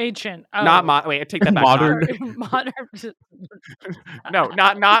 ancient. Ancient. Oh. Not wait, take that back. Modern. Modern. No,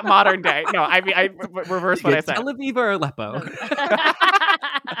 not modern day. No, I reverse what I said. Tel Aviv or Aleppo?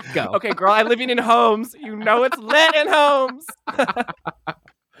 Go. Okay, girl, I'm living in Homes. You know it's lit in Homes.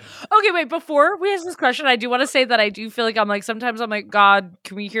 Okay, wait, before we ask this question, I do want to say that I do feel like sometimes I'm like, God,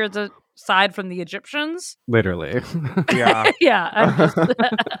 can we hear the side from the Egyptians? Literally. Yeah. Yeah. I'm just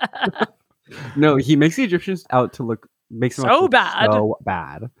No, he makes the Egyptians out to makes them so look bad. So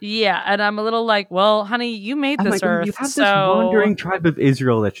bad. Yeah, and I'm a little like, well, honey, you made this earth. You have so... this wandering tribe of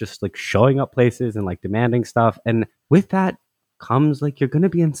Israel that's just like showing up places and like demanding stuff. And with that comes like you're gonna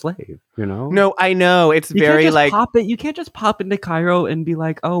be enslaved, you know? No, I know. It's very like you can't just pop into Cairo and be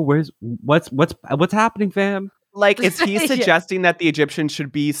like, oh, what's happening, fam? Like, is he suggesting that the Egyptians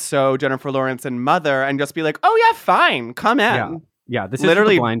should be so Jennifer Lawrence and Mother and just be like, oh yeah, fine, come in. Yeah, this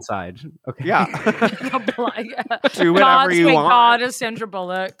literally is the Blind Side. Okay. Yeah. Do whatever God, you want. God is Sandra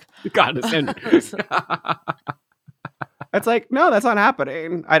Bullock. God is Sandra. It's like, no, that's not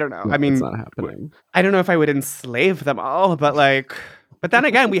happening. I don't know. No, I mean, it's not happening. I don't know if I would enslave them all, but then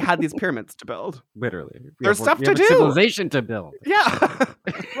again, we had these pyramids to build. Literally. There's stuff to do. Civilization to build. Yeah.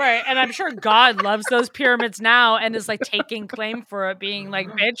 Right. And I'm sure God loves those pyramids now and is like taking claim for it, being like,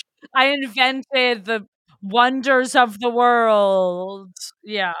 bitch, I invented the wonders of the world.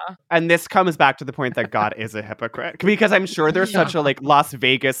 Yeah. And this comes back to the point that God is a hypocrite, because I'm sure there's such a like Las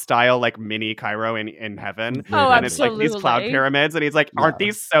Vegas style like mini Cairo in heaven. Oh, and absolutely. It's like these cloud pyramids, and he's like, aren't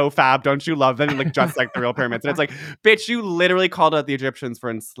these so fab? Don't you love them? And, like just like the real pyramids. And it's like, bitch, you literally called out the Egyptians for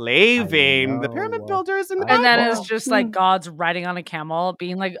enslaving the pyramid builders in the And then Bible. it's just like God's riding on a camel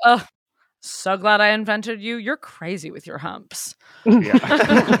being like, ugh, so glad I invented you. You're crazy with your humps.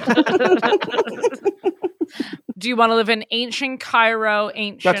 Do you want to live in ancient Cairo,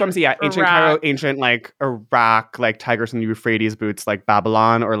 ancient That's what I'm saying. Yeah, ancient Iraq? Cairo, ancient like Iraq, like Tigris and Euphrates boots, like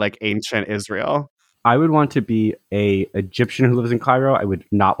Babylon, or like ancient Israel. I would want to be a Egyptian who lives in Cairo. I would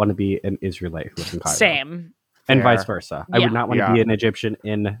not want to be an Israelite who lives in Cairo. Same. And Fair. vice versa. I would not want to be an Egyptian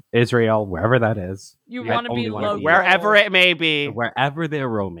in Israel, wherever that is. You I want to only be wanna local. Wherever it may be. Wherever they're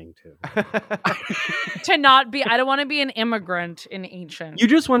roaming to. To not be, I don't want to be an immigrant in ancient. You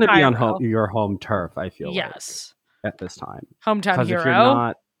just want to be on Cairo. your home turf, I feel Yes. like, at this time. Hometown Because if you're hero.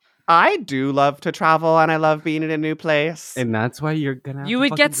 not, I do love to travel, and I love being in a new place. and that's why you're gonna have You to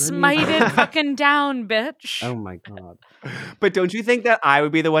would get fucking journey. smited fucking down, bitch. Oh my god. But don't you think that I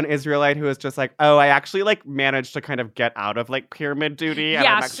would be the one Israelite who is just like, oh, I actually like managed to kind of get out of like pyramid duty, and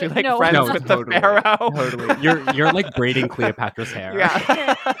I'm Yes, actually like no, friends no, with totally. the pharaoh. Totally. You're like braiding Cleopatra's hair.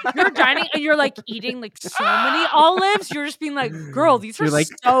 Yeah. You're dining and you're like eating like so many olives. You're just being like, girl, these are You're like,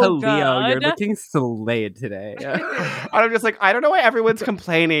 so Leo, good. you're looking slayed today. And I'm just like, I don't know why everyone's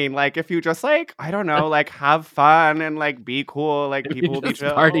complaining. mean, like, if you just like, I don't know, like have fun and like be cool, like people will be Just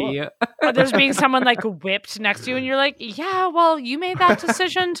chill. party. Or there's being someone like whipped next to you and you're like, yeah, well, you made that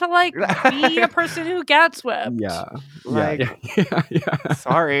decision to like be a person who gets whipped. Yeah. Like, yeah.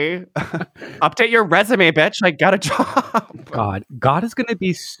 sorry. Update your resume, bitch. Like, get a job. God is gonna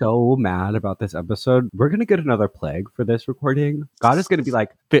be so mad about this episode. We're gonna get another plague for this recording. God is gonna be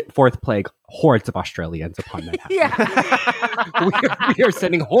like, fourth plague, hordes of Australians upon Manhattan. Yeah. we are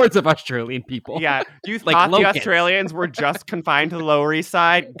sending hordes of Australian people. Yeah, you Like thought the locusts. Australians were just confined to the Lower East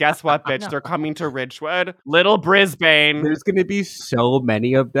Side? Guess what, bitch? No. They're coming to Ridgewood, Little Brisbane. There's going to be so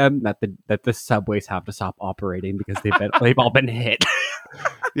many of them that the subways have to stop operating because they've all been hit.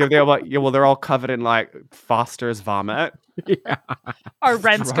 Yeah, they're all covered in like Foster's vomit. Yeah. Our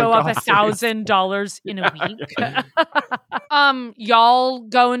rents go Drug up office. $1,000 in a week. Y'all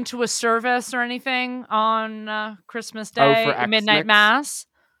going to a service or anything on Christmas Day? for Midnight Xmas? Mass?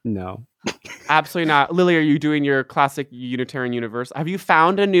 No. Absolutely not. Lily, are you doing your classic Unitarian universe? Have you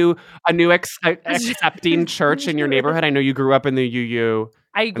found a new accepting church in your neighborhood? I know you grew up in the UU.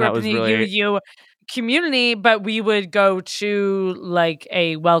 I grew that up in was the really- UU community, but we would go to like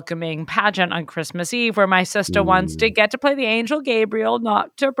a welcoming pageant on Christmas Eve where my sister once did get to play the Angel Gabriel,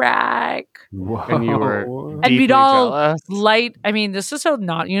 not to brag. And you were Whoa. And we'd deeply all jealous. light, I mean, this is so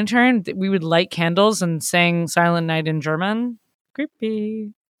not Unitarian. We would light candles and sing Silent Night in German.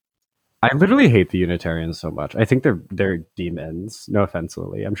 Creepy. I literally hate the Unitarians so much. I think they're demons. No offense,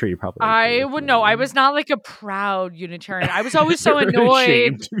 Lily. I'm sure you probably agree I with would me. know. I was not like a proud Unitarian. I was always so You're annoyed.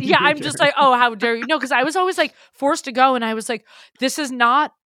 ashamed to be Yeah, I'm just like, Unitarian. oh, how dare you? No, because I was always like forced to go, and I was like, this is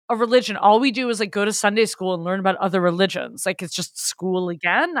not a religion. All we do is like go to Sunday school and learn about other religions. Like it's just school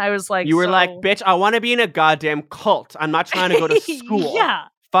again. I was like, You were so- like, bitch, I want to be in a goddamn cult. I'm not trying to go to school. Yeah.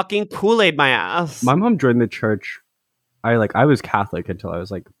 Fucking Kool-Aid my ass. My mom joined the church. I was Catholic until I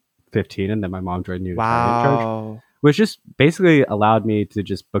was like 15, and then my mom joined the Unitarian church, Wow. which just basically allowed me to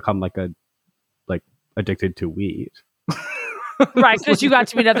just become like addicted to weed. Right, because you got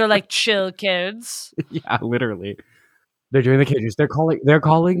to meet other like chill kids. Yeah, literally. They're doing the cages. They're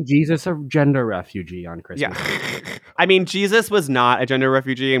calling Jesus a gender refugee on Christmas. Yeah. I mean, Jesus was not a gender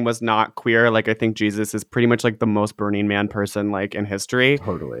refugee and was not queer. Like, I think Jesus is pretty much like the most Burning Man person like in history.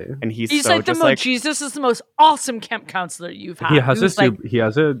 Totally. And he's He's so like the just most. like Jesus is the most awesome camp counselor you've had. He has He was like, he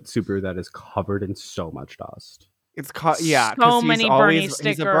has a Subaru that is covered in so much dust. it's yeah, So 'cause many he's Bernie always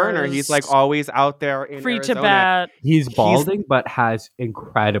he's a burner. He's like stickers. always out there in free Arizona. Tibet. He's balding but has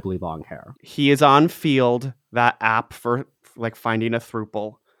incredibly long hair. He is on Field, that app for like finding a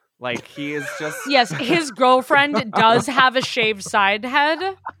throuple. Like he is just Yes, his girlfriend does have a shaved side head.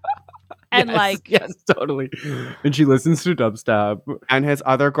 And yes, totally. And she listens to dubstep. and his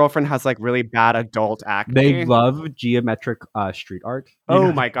other girlfriend has like really bad adult acne. They love geometric street art. You Oh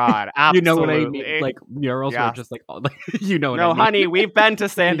know- my god, You absolutely. know what I mean? Like murals Yeah. are just like, you know what I no, mean? honey, we've been to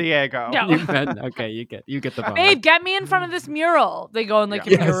San Diego. No. You've been- okay, you get the vibe. babe, get me in front of this mural. They go on like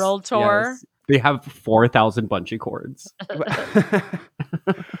Yeah. a mural tour. Yes. They have 4,000 bungee cords.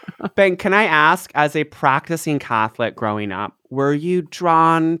 Ben, can I ask, as a practicing Catholic growing up, were you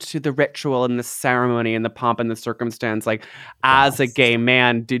drawn to the ritual and the ceremony and the pomp and the circumstance? Like, as a Yes. gay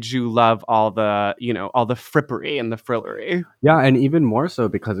man, did you love all the, all the frippery and the frillery? Yeah, and even more so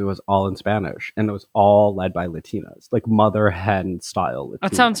because it was all in Spanish and it was all led by Latinas, like mother hen style Latinas.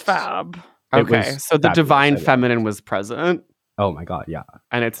 That sounds fab. It Okay, was so the fabulous, divine I guess. feminine was present, Oh my god, yeah.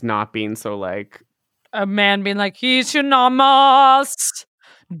 and it's not being so like, A man being like, he's namas.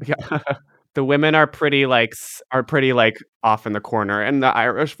 yeah. The women are pretty like off in the corner in the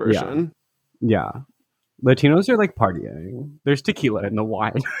Irish version. Yeah. Latinos are like partying. There's tequila in the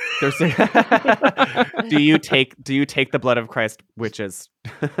wine. There's do you take the blood of Christ, which is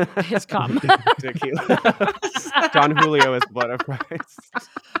His cum. tequila? Don Julio is blood of Christ.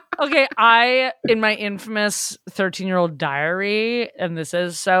 Okay, in my infamous 13-year-old diary, and this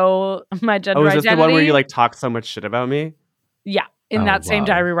is so my gender Oh, is this identity. the one where you like talk so much shit about me? Yeah, in Oh, that same wow.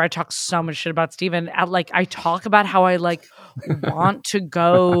 diary where I talk so much shit about Steven, I talk about how I like want to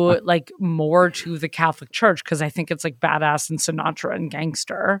go like more to the Catholic Church because I think it's like badass and Sinatra and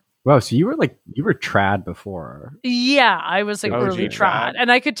gangster. Wow, so you were trad before. Yeah, I was like OG early trad. trad,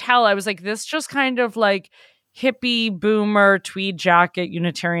 and I could tell I was like, this just kind of like hippie boomer tweed jacket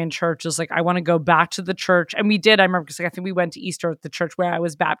Unitarian church is like, I want to go back to the church. And we did. I remember because I think we went to Easter at the church where I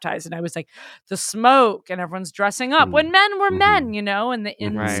was baptized, and I was like, the smoke and everyone's dressing up when men were men, and the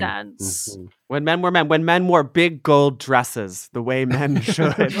Right. incense. Mhm. When men were men, when men wore big gold dresses, the way men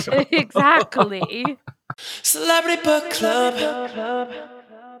should. Exactly. Celebrity Book Club.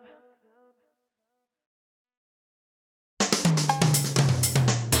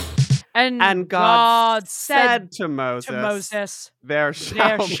 And God said to Moses, there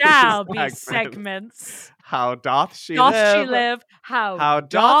shall be segments. How doth she live? How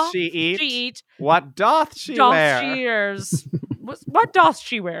doth she eat? What doth she wear? What doth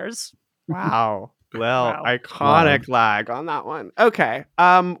she wears? Wow. Well, Wow. iconic lag on that one. Okay.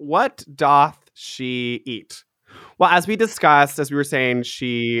 What doth she eat? Well, as we discussed, as we were saying,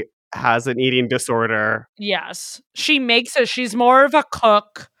 she has an eating disorder. Yes. She makes it. She's more of a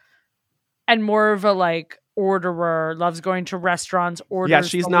cook and more of a like orderer, loves going to restaurants, orders Yeah,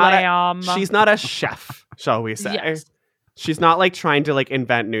 she's the not lamb. She's not a chef, shall we say. Yes. She's not like trying to like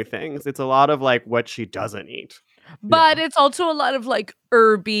invent new things. It's a lot of like what she doesn't eat. But it's also a lot of like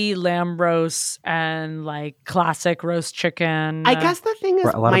herby lamb roasts and like classic roast chicken. I guess the thing is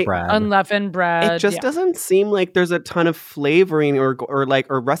A lot of bread. Unleavened bread. It just doesn't seem like there's a ton of flavoring or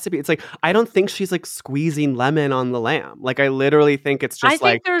recipe. It's like I don't think she's like squeezing lemon on the lamb. Like I literally think it's just I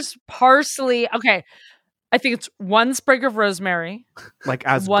think there's parsley. Okay. I think it's one sprig of rosemary. like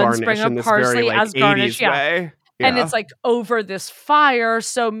as one garnish sprig of in this parsley very like as garnish, 80s yeah. way. And Yeah. it's like over this fire.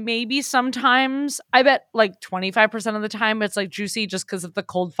 So maybe sometimes, I bet like 25% of the time it's like juicy just because of the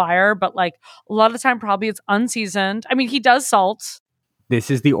cold fire. But like a lot of the time, probably it's unseasoned. I mean, he does salt. This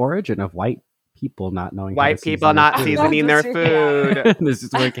is the origin of white people not knowing how White to people season not their food. seasoning their food. This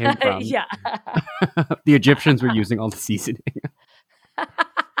is where it came from. Yeah. The Egyptians were using all the seasoning.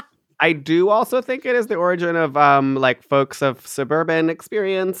 I do also think it is the origin of like folks of suburban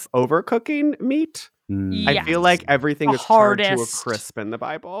experience overcooking meat. Mm. I feel like everything The is charred to a hardest. crisp in the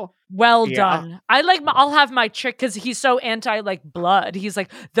Bible. Well Yeah. done. I'll have my chick because he's so anti like blood. He's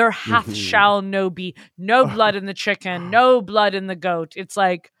like, there hath Mhm. shall be no blood in the chicken, no blood in the goat. It's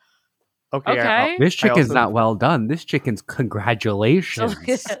like, okay. This chicken's also- not well done. This chicken's congratulations.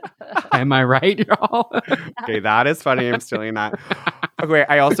 Am I right, y'all? Okay, that is funny. I'm stealing that. Okay,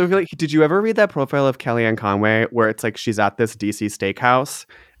 I also feel like, did you ever read that profile of Kellyanne Conway where it's like she's at this DC steakhouse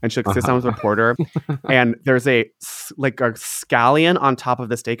and she like, sits down with a reporter and there's a scallion on top of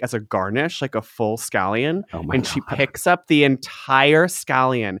the steak as a garnish, like a full scallion. Oh my And she God. picks up the entire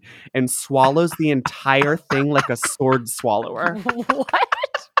scallion and swallows the entire thing like a sword swallower. What?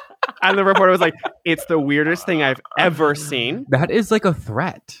 And the reporter was like, it's the weirdest thing I've ever seen. That is like a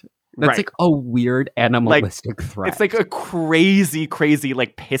threat. That's Right. like a weird animalistic threat. It's like a crazy,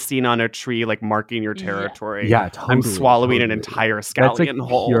 like pissing on a tree, like marking your Yeah. territory. yeah, totally, I'm swallowing an totally. entire That's like scallion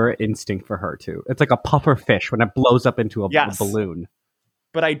whole. pure instinct for her too. It's like a puffer fish when it blows up into a Yes. balloon.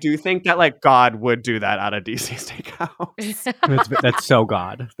 But I do think that like God would do that at a DC steakhouse. That's so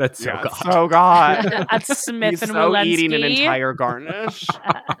God. That's so Yeah, God. so God. That's Smith He's and so eating an Walensky. entire garnish.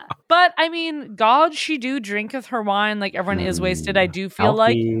 But I mean, God, she do drinketh her wine like everyone is wasted. I do feel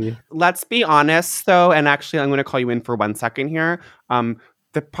like Healthy. Let's be honest, though, and actually, I'm going to call you in for 1 second here.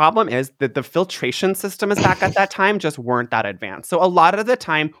 The problem is that the filtration systems back at that time just weren't that advanced. So a lot of the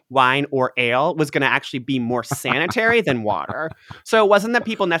time, wine or ale was going to actually be more sanitary than water. So it wasn't that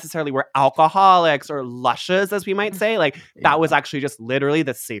people necessarily were alcoholics or lushes, as we might say. Like that was actually just literally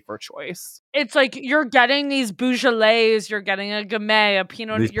the safer choice. it's like you're getting these Beaujolais, you're getting a Gamay, a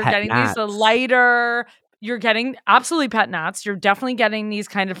Pinot, These you're pet getting these nats. lighter. You're getting absolutely pet nats. You're definitely getting these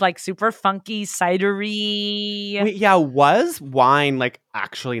kind of like super funky cidery. Wait, yeah, was wine like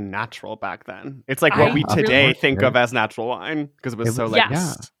actually natural back then? It's like what I we really- today think of as natural wine because it was It so was- like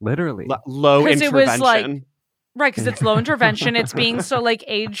Yes. yeah, literally. low 'Cause it intervention. was, like, Right, because it's low intervention. It's being so like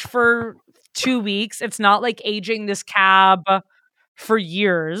aged for 2 weeks. It's not like aging this cab for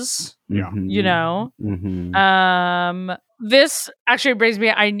years, Yeah. you know? Mhm. This actually brings me,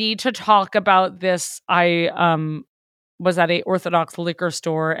 I need to talk about this. I was at a Orthodox liquor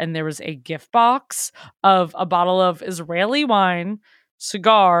store and there was a gift box of a bottle of Israeli wine,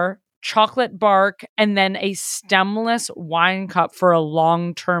 cigar, chocolate bark, and then a stemless wine cup for a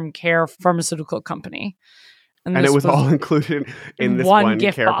long-term care pharmaceutical company. And this it was all included in this one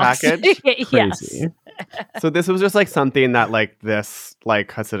gift care box. package. Yes. Crazy. So this was just like something that like this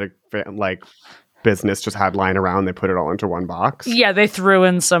like Hasidic like business just had lying around. They put it all into one box. Yeah, they threw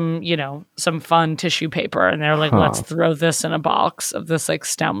in some, some fun tissue paper and they're like, Huh. let's throw this in a box of this like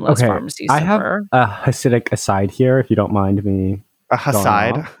stemless Okay, pharmacy I have sipper. a Hasidic aside here, if you don't mind me. A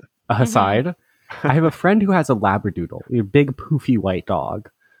Hasid. off. A Haside. I have a friend who has a Labradoodle, a big poofy white dog.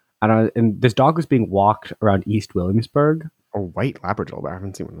 And this dog was being walked around East Williamsburg. A white Labradoodle, but I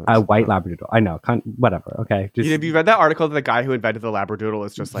haven't seen one of A those. white Labradoodle. I know. Whatever. Okay. Just, Have you read that article that the guy who invented the Labradoodle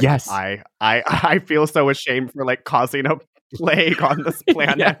is just like, Yes. I feel so ashamed for like causing a plague on this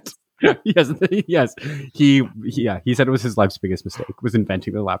planet. yes. He said it was his life's biggest mistake, was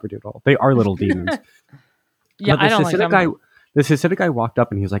inventing the Labradoodle. They are little demons. Yeah, But I this don't like Hasidic them. This Hasidic guy walked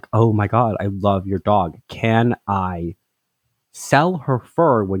up and he was like, "Oh my god, I love your dog. Can I sell her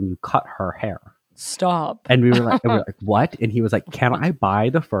fur when you cut her hair?" Stop. And we were like, "What?" And he was like, "Can I buy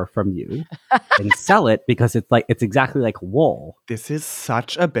the fur from you and sell it because it's exactly like wool?" This is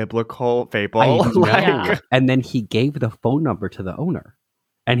such a biblical fable. I know. Like, Yeah. And then he gave the phone number to the owner.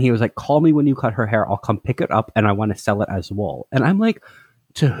 And he was like, "Call me when you cut her hair. I'll come pick it up and I want to sell it as wool." And I'm like,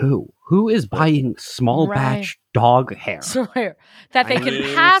 to who? Who is buying small Right. batch dog hair? So that they I can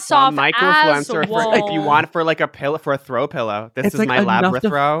mean, pass some off as microfluencer wool. for if you want for like a pillow, for a throw pillow. This It's is like my enough to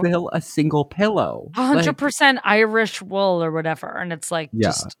Labrathrow. fill a single pillow. 100% Irish wool or whatever, and it's like Yeah,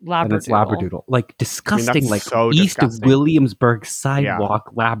 just And it's labradoodle. labradoodle. Like disgusting, like so East disgusting. of Williamsburg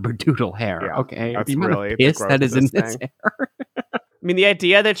sidewalk labradoodle hair. Yeah, Okay. that's The amount really of the piss growth that of is in this this thing. hair. I mean, the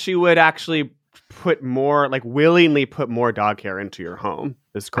idea that she would actually put more, like willingly put more dog hair into your home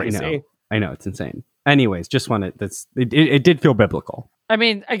is crazy. I know, it's insane. Anyways, just wanted it did feel biblical. I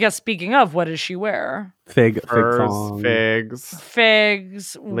mean, I guess speaking of, what does she wear? Fig Furs, thong. figs.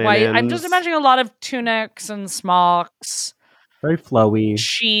 Figs, white. I'm just Linens. imagining a lot of tunics and smocks, Very flowy.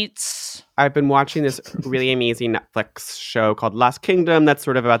 sheets. I've been watching this really amazing Netflix show called Last Kingdom that's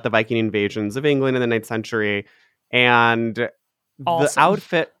sort of about the Viking invasions of England in the 9th century. And the Awesome.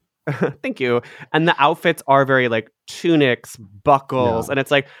 outfit, thank you. And the outfits are very like tunics, buckles. Yeah. And it's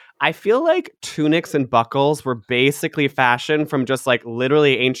like, I feel like tunics and buckles were basically fashion from just like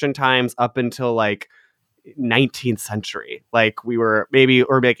literally ancient times up until like 19th century. Like we were maybe,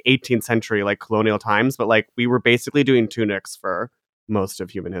 or like 18th century, like colonial times, but like we were basically doing tunics for most of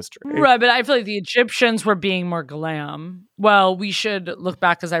human history. Right, but I feel like the Egyptians were being more glam. Well, we should look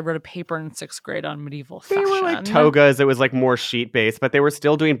back because I wrote a paper in 6th grade on medieval They fashion. were like togas. It was like more sheet based, but they were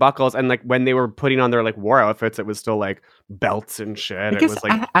still doing buckles. And like when they were putting on their like war outfits, it was still like belts and shit. I It guess was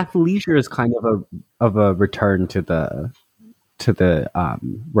like athleisure is kind of a return to the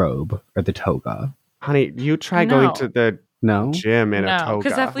robe or the toga. honey, you try going No. to the No, gym in a No, toga.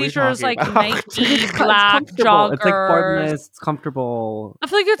 because What are you athleisure is talking like about? Nike, It's black comfortable. It's like joggers. formless. It's comfortable. I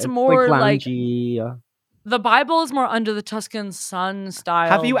feel like it's more like loungy. the Bible is more under the Tuscan sun style.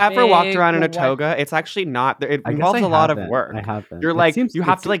 Have you ever walked big around in a white- toga? It's actually not. It I guess involves I a lot of haven't. work. I haven't. You're It like, seems- you it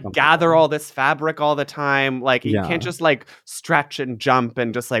have to seems like gather comfortable. all this fabric all the time. Like you Yeah. can't just like stretch and jump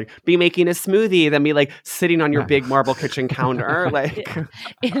and just like be making a smoothie, then be like sitting on your Yeah. big marble kitchen counter. Like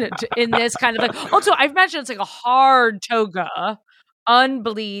in this kind of like. Also, I've imagined it's like a hard toga,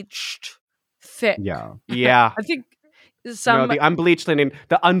 unbleached, thick. Yeah. yeah. I think No, some. the unbleached linen,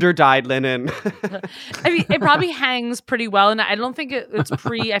 the underdyed linen. I mean, it probably hangs pretty well, and I don't think it's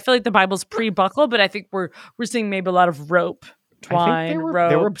pre. I feel like the Bible's pre-buckle, but I think we're seeing maybe a lot of rope, twine, there were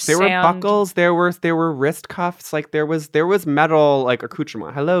rope, there were sand. buckles, there were wrist cuffs, like there was metal like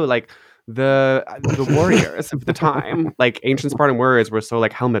accoutrement. Hello, like the warriors of the time, like ancient Spartan warriors were so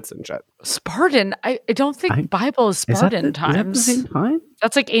like helmets and shit. Spartan. I don't think Bible is Is that Spartan the times. same time?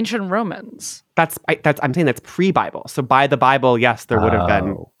 That's like ancient Romans. I'm saying that's pre-Bible. So by the Bible, yes, there would have been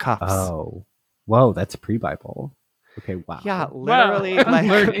Oh. cuffs. Oh, whoa, that's pre-Bible. Okay, wow. Yeah, literally. Wow. I'm Like,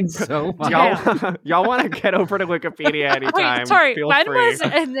 learning so much. y'all want to get over to Wikipedia anytime? Wait, sorry. Feel When free. was,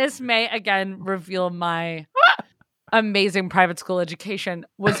 and this may again reveal my amazing private school education,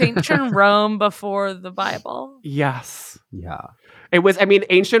 was ancient Rome before the Bible? Yes. Yeah. It was, I mean,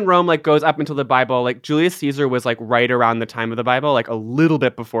 ancient Rome like goes up until the Bible. Like Julius Caesar was like right around the time of the Bible, like a little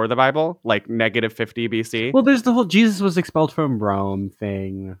bit before the Bible, like negative 50 BC. Well, there's the whole Jesus was expelled from Rome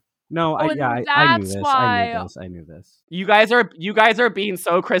thing. No, I and knew this. that's why- I knew this. you guys are being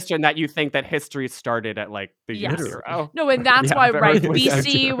so Christian that you think that history started at like the year Yes. zero. No, and that's Yeah, why, very right? much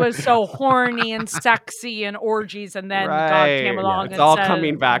BC so. was so horny and sexy and orgies, and then God Right. came Yeah, along it's and all said,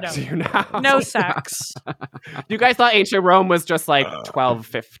 coming back no, to you now. no sex. You guys thought ancient Rome was just like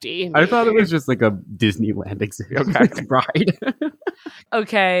 1250. I thought it maybe? was just like a Disneyland Okay. ride.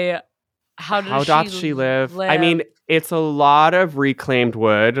 Okay, how doth she live? I mean, it's a lot of reclaimed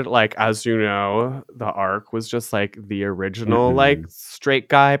wood. Like, as you know, the Ark was just like the original, Mhm. like straight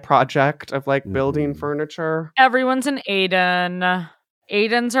guy project of like building Mhm. furniture. everyone's an Aiden.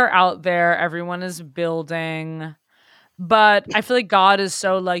 Aidens are out there. Everyone is building. But I feel like God is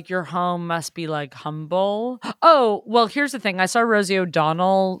so like, your home must be like humble. Oh, well, here's the thing. I saw Rosie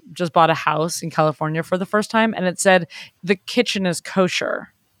O'Donnell just bought a house in California for the first time, and it said the kitchen is kosher.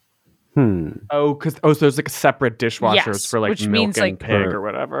 Oh, so there's like separate dishwashers Yes, for like which milk means, and like, pig for- or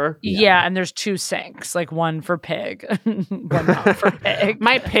whatever. Yeah, and there's 2 sinks, like one for pig, one not for pig.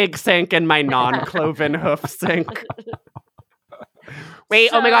 My pig sink and my non-cloven hoof sink. Wait,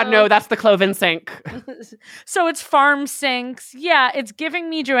 oh my god, no, that's the cloven sink. So it's farm sinks. Yeah, it's giving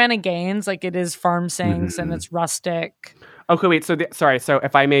me Joanna Gaines, like it is farm sinks and Mhm. it's rustic. Okay, wait. So sorry. So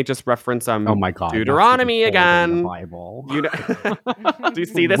if I may just reference Oh my God. Deuteronomy that's even again. The Bible. You know, do you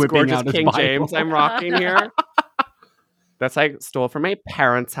see this Whipping gorgeous out his King Bible. James I'm rocking here? That's I stole from my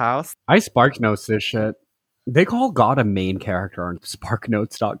parents' house. I SparkNotes this shit. They call God a main character on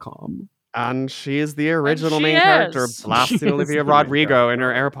SparkNotes.com. And she is the original she main character, is. blasting She is Olivia the main Rodrigo in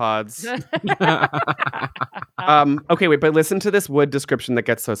her AirPods. Okay, wait, but listen to this wood description that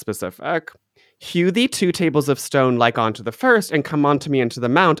gets so specific. Hew thee 2 tables of stone like unto the first, and come unto me into the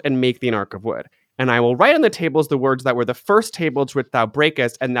mount, and make thee an ark of wood. And I will write on the tables the words that were the first tables which thou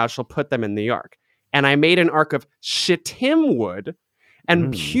breakest, and thou shalt put them in the ark. And I made an ark of shittim wood,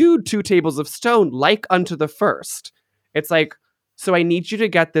 and hewed 2 tables of stone like unto the first. It's like, so I need you to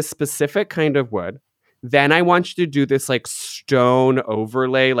get this specific kind of wood. Then I want you to do this like stone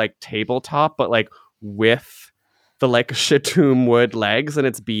overlay, like tabletop, but like with the like shittim wood legs and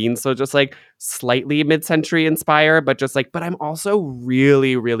its beams. So just like slightly mid-century inspired, but just like, but I'm also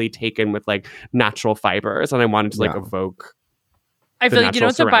really, really taken with like natural fibers. And I wanted to like evoke. I the feel like, you know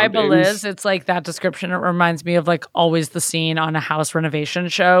what the natural Bible surroundings. is? It's like that description. It reminds me of like always the scene on a house renovation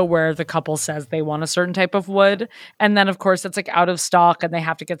show where the couple says they want a certain type of wood. And then, of course, it's like out of stock and they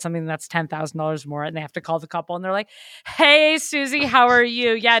have to get something that's $10,000 more. And they have to call the couple and they're like, hey, Susie, how are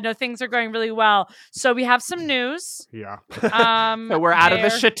you? Yeah, no, things are going really well. So we have some news. Yeah. So we're out of the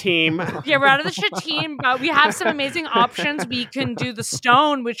shittim. Yeah, we're out of the shit team, but we have some amazing options. We can do the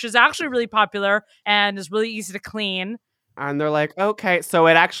stone, which is actually really popular and is really easy to clean. And they're like, okay, so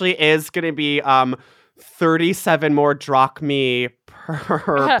it actually is going to be 37 more drachmae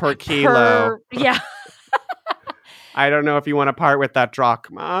per kilo. Yeah. I don't know if you want to part with that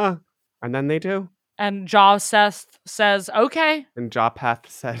drachma. And then they do. And Japheth says, okay, And Japheth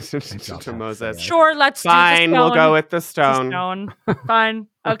said to Moses, said, sure, let's fine, do the stone. we'll go with the The stone. stone. Fine.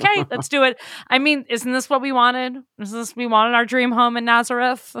 Okay, let's do it. I mean, isn't this what we wanted? Isn't this we wanted our dream home in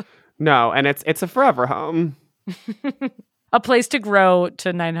Nazareth? No, and it's a forever home. A place to grow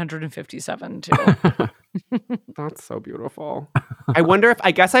to 957 too. That's so beautiful. I wonder if,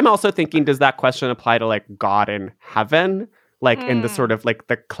 I guess I'm also thinking, does that question apply to like God in heaven? Like in the sort of like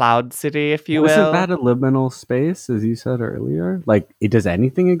the cloud city, if you will? Isn't that a liminal space, as you said earlier? Like, does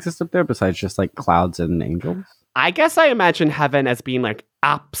anything exist up there besides just like clouds and angels? I guess I imagine heaven as being like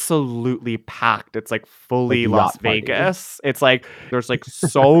absolutely packed. It's like fully Like Las yacht party. Vegas. It's like there's like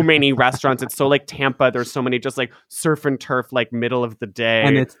so many restaurants. It's so like Tampa. There's so many just like surf and turf, like middle of the day.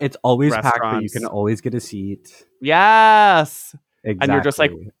 And it's always packed, but you restaurants. can always get a seat. yes. Exactly. And you're just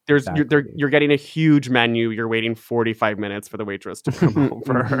like, Exactly. you're getting a huge menu. You're waiting 45 minutes for the waitress to come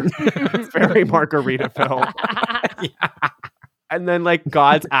over. It's very Margaritaville. And then like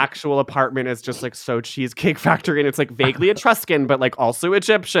God's actual apartment is just like so Cheesecake Factory, and it's like vaguely Etruscan, but like also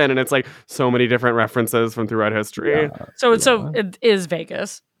Egyptian, and it's like so many different references from throughout history. Yeah, So it is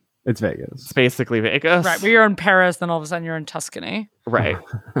Vegas. it's Vegas. It's basically Vegas, Right. Where you're in Paris, then all of a sudden you're in Tuscany. Right.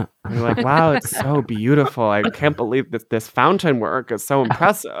 And you're like, wow, it's so beautiful. I can't believe this fountain work is so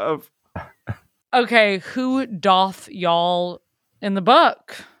impressive. Okay, who doth y'all in the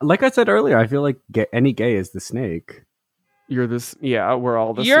book? Like I said earlier, I feel like any gay is the snake. You're this, yeah. We're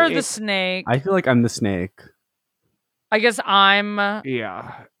all the You're same. the snake. I feel like I'm the snake. I guess I'm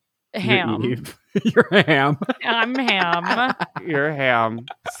Yeah, You're Ham. Eve. You're a ham. I'm Ham. you're ham.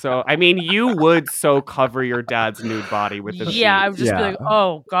 So I mean, you would so cover your dad's nude body with the Yeah, I sheet. would just be Yeah. like,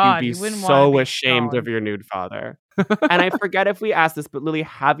 oh God, You'd you be wouldn't so want to be ashamed shown. of your nude father. And I forget if we asked this, but Lily,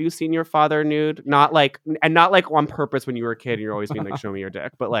 have you seen your father nude? Not like on purpose when you were a kid and you're always being like, show me your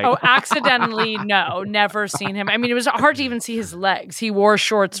dick. But like, Oh, accidentally, no, never seen him. I mean, it was hard to even see his legs. He wore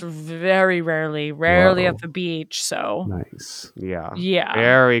shorts very rarely Whoa. at the beach. So, Nice. yeah. yeah.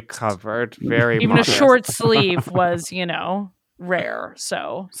 Very covered, very Even modest. a short sleeve was, rare.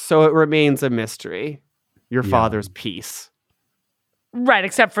 So, So it remains a mystery. Your Yeah. father's piece. right.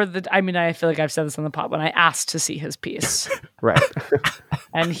 Except for I feel like I've said this on the pod when I asked to see his piece Right.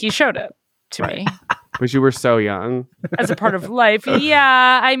 and he showed it to me But you were so young. as a part of life.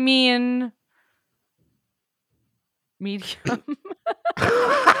 Yeah. I mean, medium.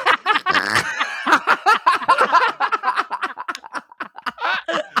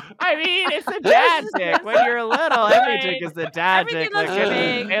 I mean, it's a dad dick. When you're little, every Right. dick is a dad Everything dick. looks Like,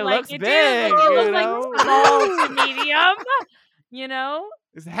 big. it Like, looks it big. It you looks know? like small to medium. You know?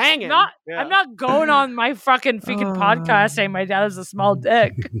 It's hanging. Not Yeah. I'm not going on my fucking freaking podcast saying my dad has a small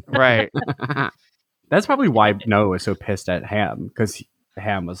dick. Right. That's probably why Noah was so pissed at Ham, because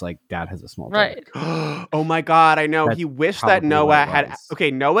Ham was like, "Dad has a small Right. dick." Oh my God, I know. That's He wished that probably Noah what it had. was.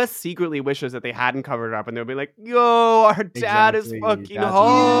 Okay, Noah secretly wishes that they hadn't covered it up and they'll be like, yo, our dad is Exactly. fucking Dad's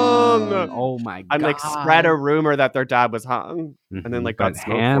hung. hung. Oh my god! And like spread a rumor that their dad was hung. And then like got But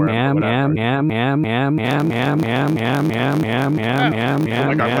smoked ham, for it. or ham, whatever. ham, ham, ham, ham, ham, ham, ham, ham, ham, ham, ham, ham, Oh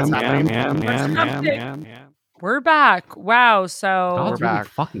my God, what's happening? ham. We're back. Wow. So God's We're really back.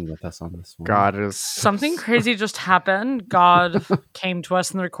 fucking with us on this one. God is something crazy just happened. God came to us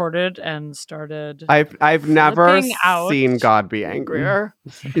and recorded and started. I've never Flipping out. seen God be angrier.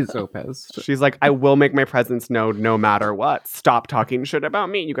 He's so pissed. She's like, I will make my presence known no matter what. Stop talking shit about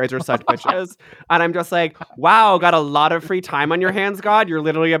me. You guys are such bitches. And I'm just like, wow, got a lot of free time on your hands, God. You're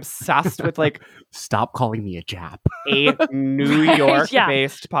literally obsessed with like Stop calling me a Jap. a New Right, York yeah.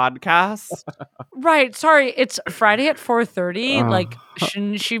 based podcast. Right. Sorry. It's Friday at 4:30. Oh. Like,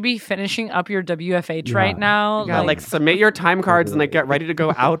 shouldn't she be finishing up your WFH Yeah. right now? Yeah, like submit your time cards and like get ready to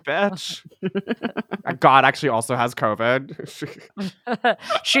go out, bitch. God actually also has COVID.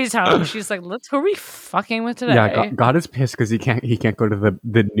 she's home. She's like, who are we fucking with today? Yeah, God is pissed because he can't go to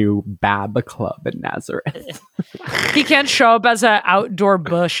the new Bab Club in Nazareth. He can't show up as an outdoor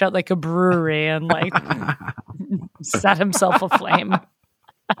bush at like a brewery and like set himself aflame.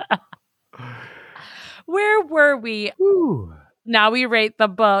 Where were we? Ooh. Now we rate the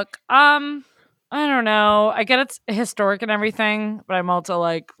book. I don't know. I get it's historic and everything, but I'm also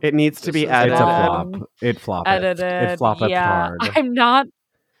like It needs to be This is edited. It's a Edited. flop. It flopped. edited. It flopped yeah, hard. I'm not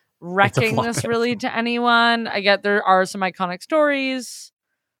wrecking flop this it. really to anyone. I get there are some iconic stories,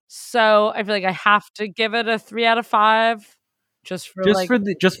 so I feel like I have to give it a 3 out of 5, just for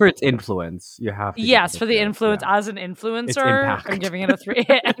Just for its influence, you have to. yes, give it for a the three, influence yeah. as an influencer. I'm impact. giving it a 3.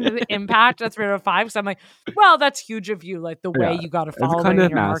 The impact a 3 out of 5. So I'm like, well, that's huge of you, like the way Yeah, you got to It's follow kind in of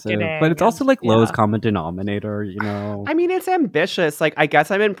your massive, marketing, but it's also like and- lowest yeah. common denominator. You know. I mean, it's ambitious. Like, I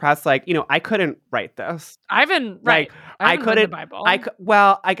guess I'm impressed. Like, you know, I couldn't write this. I haven't right. Like, I I haven't read couldn't. the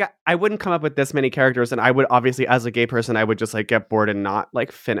Bible. I wouldn't come up with this many characters, and I would obviously, as a gay person, I would just like get bored and not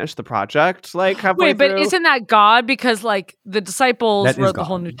like finish the project. Like, halfway Wait, but through. isn't that God? Because like the disciples That is wrote the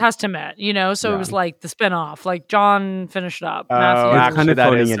whole God. New Testament, you know, so Yeah. it was like the spin-off. Like John finished up. Oh, Matthew. It's actually, kind of that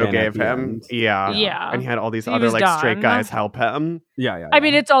phoning is it so in gay at of the him. end. Yeah, Yeah. and he had all these He other was like straight done. guys help him. Yeah. I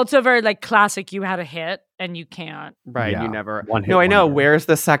mean, it's also very like classic. You had a hit and you can't. Right, Yeah. you never. One hit No, I know. wonder. Where's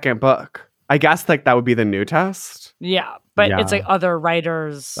the second book? I guess like that would be the New Test. Yeah, but Yeah. it's like other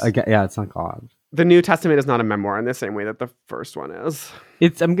writers. Yeah, it's not God. The New Testament is not a memoir in the same way that the first one is.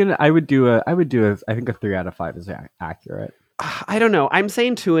 I would do a I think a 3 out of 5 is accurate. I don't know. I'm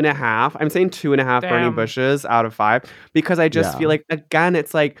saying 2.5. I'm saying 2.5 burning Damn. bushes out of 5 because I just Yeah. feel like, again,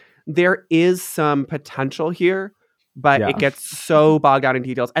 it's like there is some potential here, but Yeah. it gets so bogged down in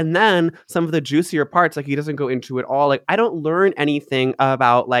details. And then some of the juicier parts, like he doesn't go into it all. Like I don't learn anything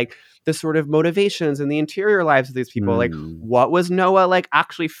about like the sort of motivations and the interior lives of these people. Like Mm. what was Noah like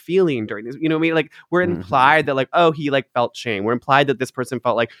actually feeling during this? You know what I mean? Like we're Mhm. implied that like, oh, he like felt shame. We're implied that this person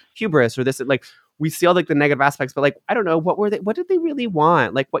felt like hubris or this like we see all like the negative aspects, but like I don't know, what did they really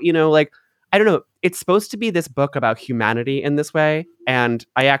want? Like what, you know, like I don't know. It's supposed to be this book about humanity in this way, and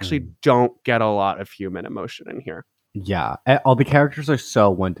I actually don't get a lot of human emotion in here. Yeah, all the characters are so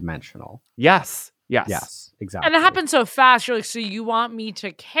one dimensional. Yes. Yes, exactly. And it happened so fast. You're like, so you want me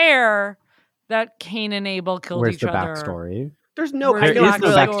to care that Cain and Abel killed Where's each the other? backstory? There's no, Where's I There know is the no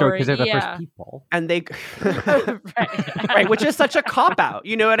actually, like, backstory because they're the yeah. first people. and they right. right, which is such a cop out.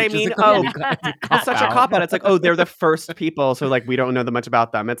 You know what I Which is mean? a Oh, complete it's such a cop out. It's like, oh, they're the first people, so like we don't know that much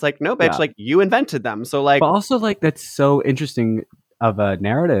about them. It's like, no, bitch, Yeah. like you invented them. So like, But also, like that's so interesting of a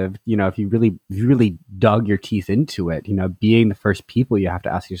narrative. You know, if you really dug your teeth into it, you know, being the first people, you have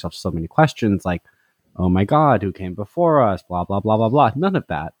to ask yourself so many questions, like, oh my God, who came before us? Blah blah blah blah blah. None of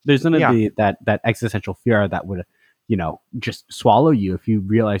that. There's none of Yeah. that existential fear that would, you know, just swallow you if you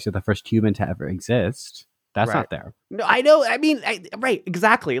realize you're the first human to ever exist. That's Right. not there. no, I know. I mean, right,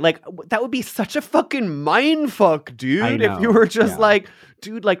 exactly. Like that would be such a fucking mind fuck, dude. If you know, were just yeah. like,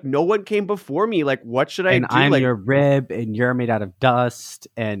 dude, like no one came before me. Like, what should I And do? I'm Like, your rib, and you're made out of dust,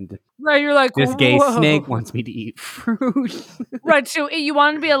 and Right, you're like, this gay whoa. snake wants me to eat fruit. Right, so you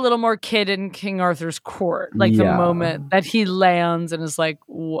want to be a little more kid in King Arthur's court, like the Yeah. moment that he lands and is like,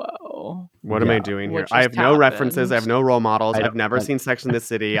 "Whoa!" what am I Yeah. doing here? What I just have no references. I have happened? no role models. I I've don't- never seen Sex in the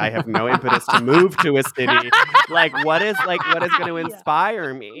City. I have no impetus to move to a city. Like, what is going to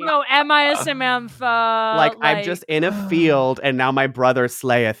inspire me? No, am I a Samantha? Like, I'm just in a field, and now my brother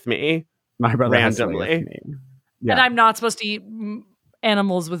slayeth me. My brother has to Randomly. live with me. Yeah. and I'm not supposed to eat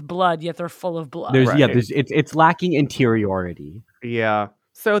animals with blood, yet they're full of blood. There's Right. it's lacking interiority. Yeah.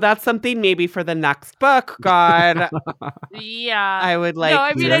 So that's something maybe for the next book. God, Yeah. I would like.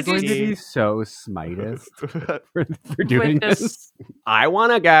 I mean, You're I do going to see- be so smitist for doing this. this. I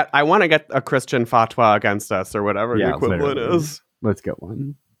want to get a Christian fatwa against us or whatever the equivalent literally. is. Let's get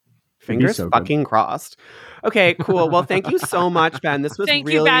one. Fingers so good. fucking crossed. Okay, cool. Well, thank you so much, Ben. This was Thank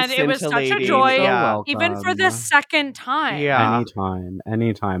you, really Ben. It was such a scintillating. joy. So Yeah. welcome. Even for the second time. Yeah.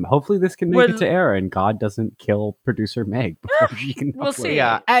 Anytime. Hopefully this can make Well- it to air and God doesn't kill producer Meg before she can We'll upload see. it.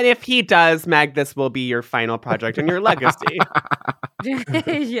 Yeah. And if he does, Meg, this will be your final project and your legacy.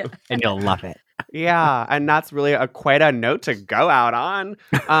 Yeah. And you'll love it. Yeah. And that's really quite a note to go out on.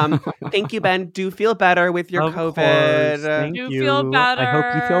 Thank you, Ben. Do feel better with your Of COVID. course. Thank You you. feel better. I hope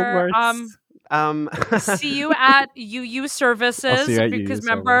you feel worse. See you at UU Services I'll see you at because UU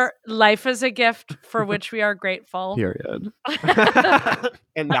remember, life is a gift for which we are grateful. Period.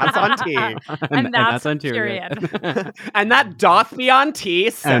 and that's on T. And that's on period. And that doth be on T.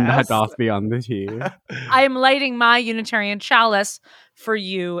 And that sis. doth be on the tea. I am lighting my Unitarian chalice for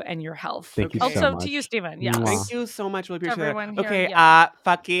you and your health. Thank you also so much. to you, Stephen. Yes. Mwah. Thank you so much. We appreciate Everyone it. here, Okay, yeah.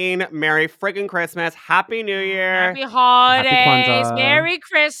 fucking Merry friggin' Christmas. Happy New Year. Happy holidays. Kwanzaa. Merry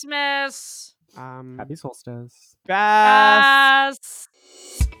Christmas. Happy solstice. Best. Yes.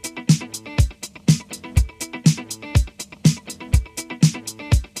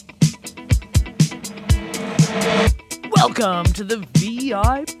 Welcome to the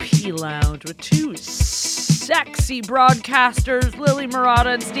VIP Lounge with two sexy broadcasters, Lily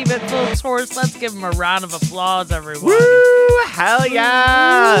Murata and Stephen Phillips Horse. Let's give them a round of applause, everyone. Woo! Hell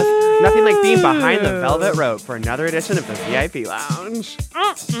yeah! Nothing like being behind the velvet rope for another edition of the VIP Lounge.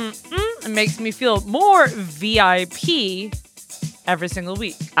 It makes me feel more VIP every single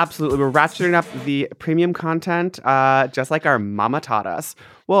week. Absolutely. We're ratcheting up the premium content, just like our mama taught us.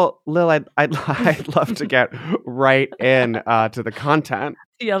 Well, Lil, I'd love to get right in to the content.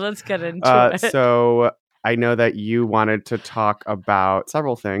 Yeah, let's get into it. So I know that you wanted to talk about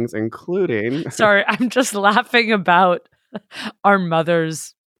several things, including Sorry, I'm just laughing about our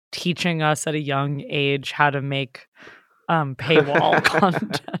mothers teaching us at a young age how to make paywall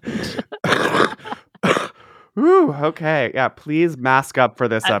content. Ooh, okay. Yeah, please mask up for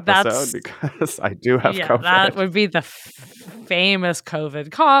this That's- episode because I do have Yeah, COVID. that would be the famous COVID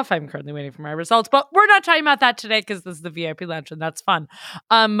cough. I'm currently waiting for my results, but we're not talking about that today because this is the VIP Lounge and that's fun.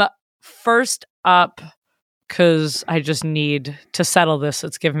 First up, because I just need to settle this.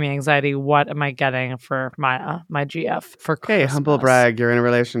 It's giving me anxiety. What am I getting for my GF for Okay, Christmas? humble brag. You're in a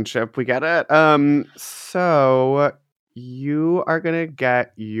relationship. We get it. So you are gonna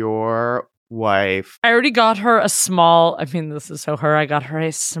get your wife. I already got her a small, I mean, this is so her. I got her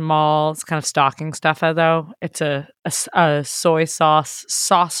a small, it's kind of stocking stuffer though. It's a soy sauce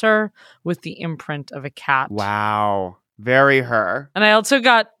saucer with the imprint of a cat. Wow, very her. And I also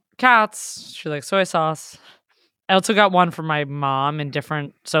got cats. She likes soy sauce. I also got one for my mom in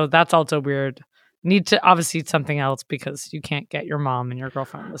different, so that's also weird. Need to obviously eat something else because you can't get your mom and your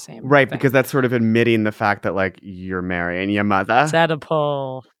girlfriend the same. Right, thing. because that's sort of admitting the fact that like you're marrying your mother. It's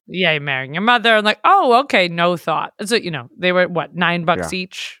Oedipal. Yeah, you're marrying your mother. And like, oh, okay, no thought. So, they were what, $9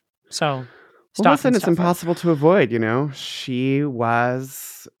 each? So, Well, stocking listen, it's stuffer. impossible to avoid, She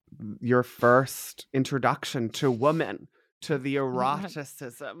was your first introduction to woman, to the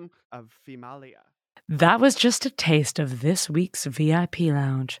eroticism of Femalia. That was just a taste of this week's VIP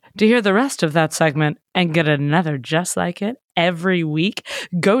Lounge. To hear the rest of that segment and get another just like it every week,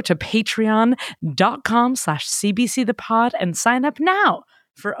 go to patreon.com/CBCthepod and sign up now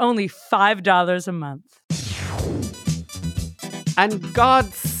for only $5 a month. And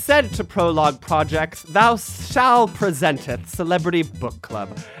God said to Prologue Projects, Thou shall presenteth Celebrity Book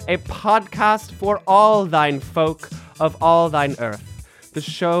Club, a podcast for all thine folk of all thine earth. The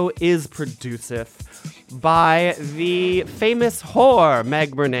show is produceth by the famous whore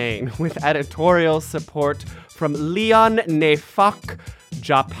Meg Bernane, with editorial support from Leon Nefak,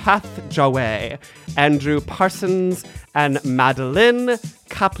 Japath Jaway, Andrew Parsons, and Madeline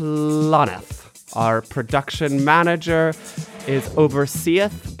Kaplaneth. Our production manager is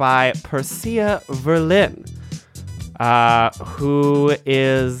overseeth by Persia Verlin, who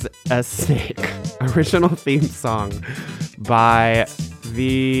is a snake. Original theme song by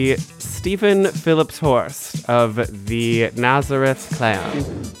the Stephen Phillips Horst of the Nazareth Clan.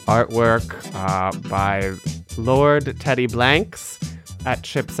 Artwork by Lord Teddy Blanks at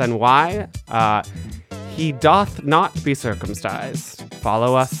Chips NY. He doth not be circumcised.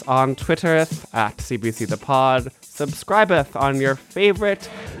 Follow us on Twitter at CBC the Pod. Subscribeth on your favorite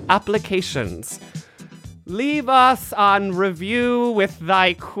applications. Leave us on review with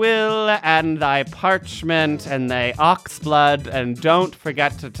thy quill and thy parchment and thy ox blood, and don't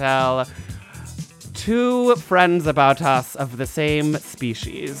forget to tell 2 friends about us of the same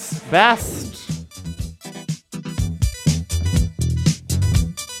species. Best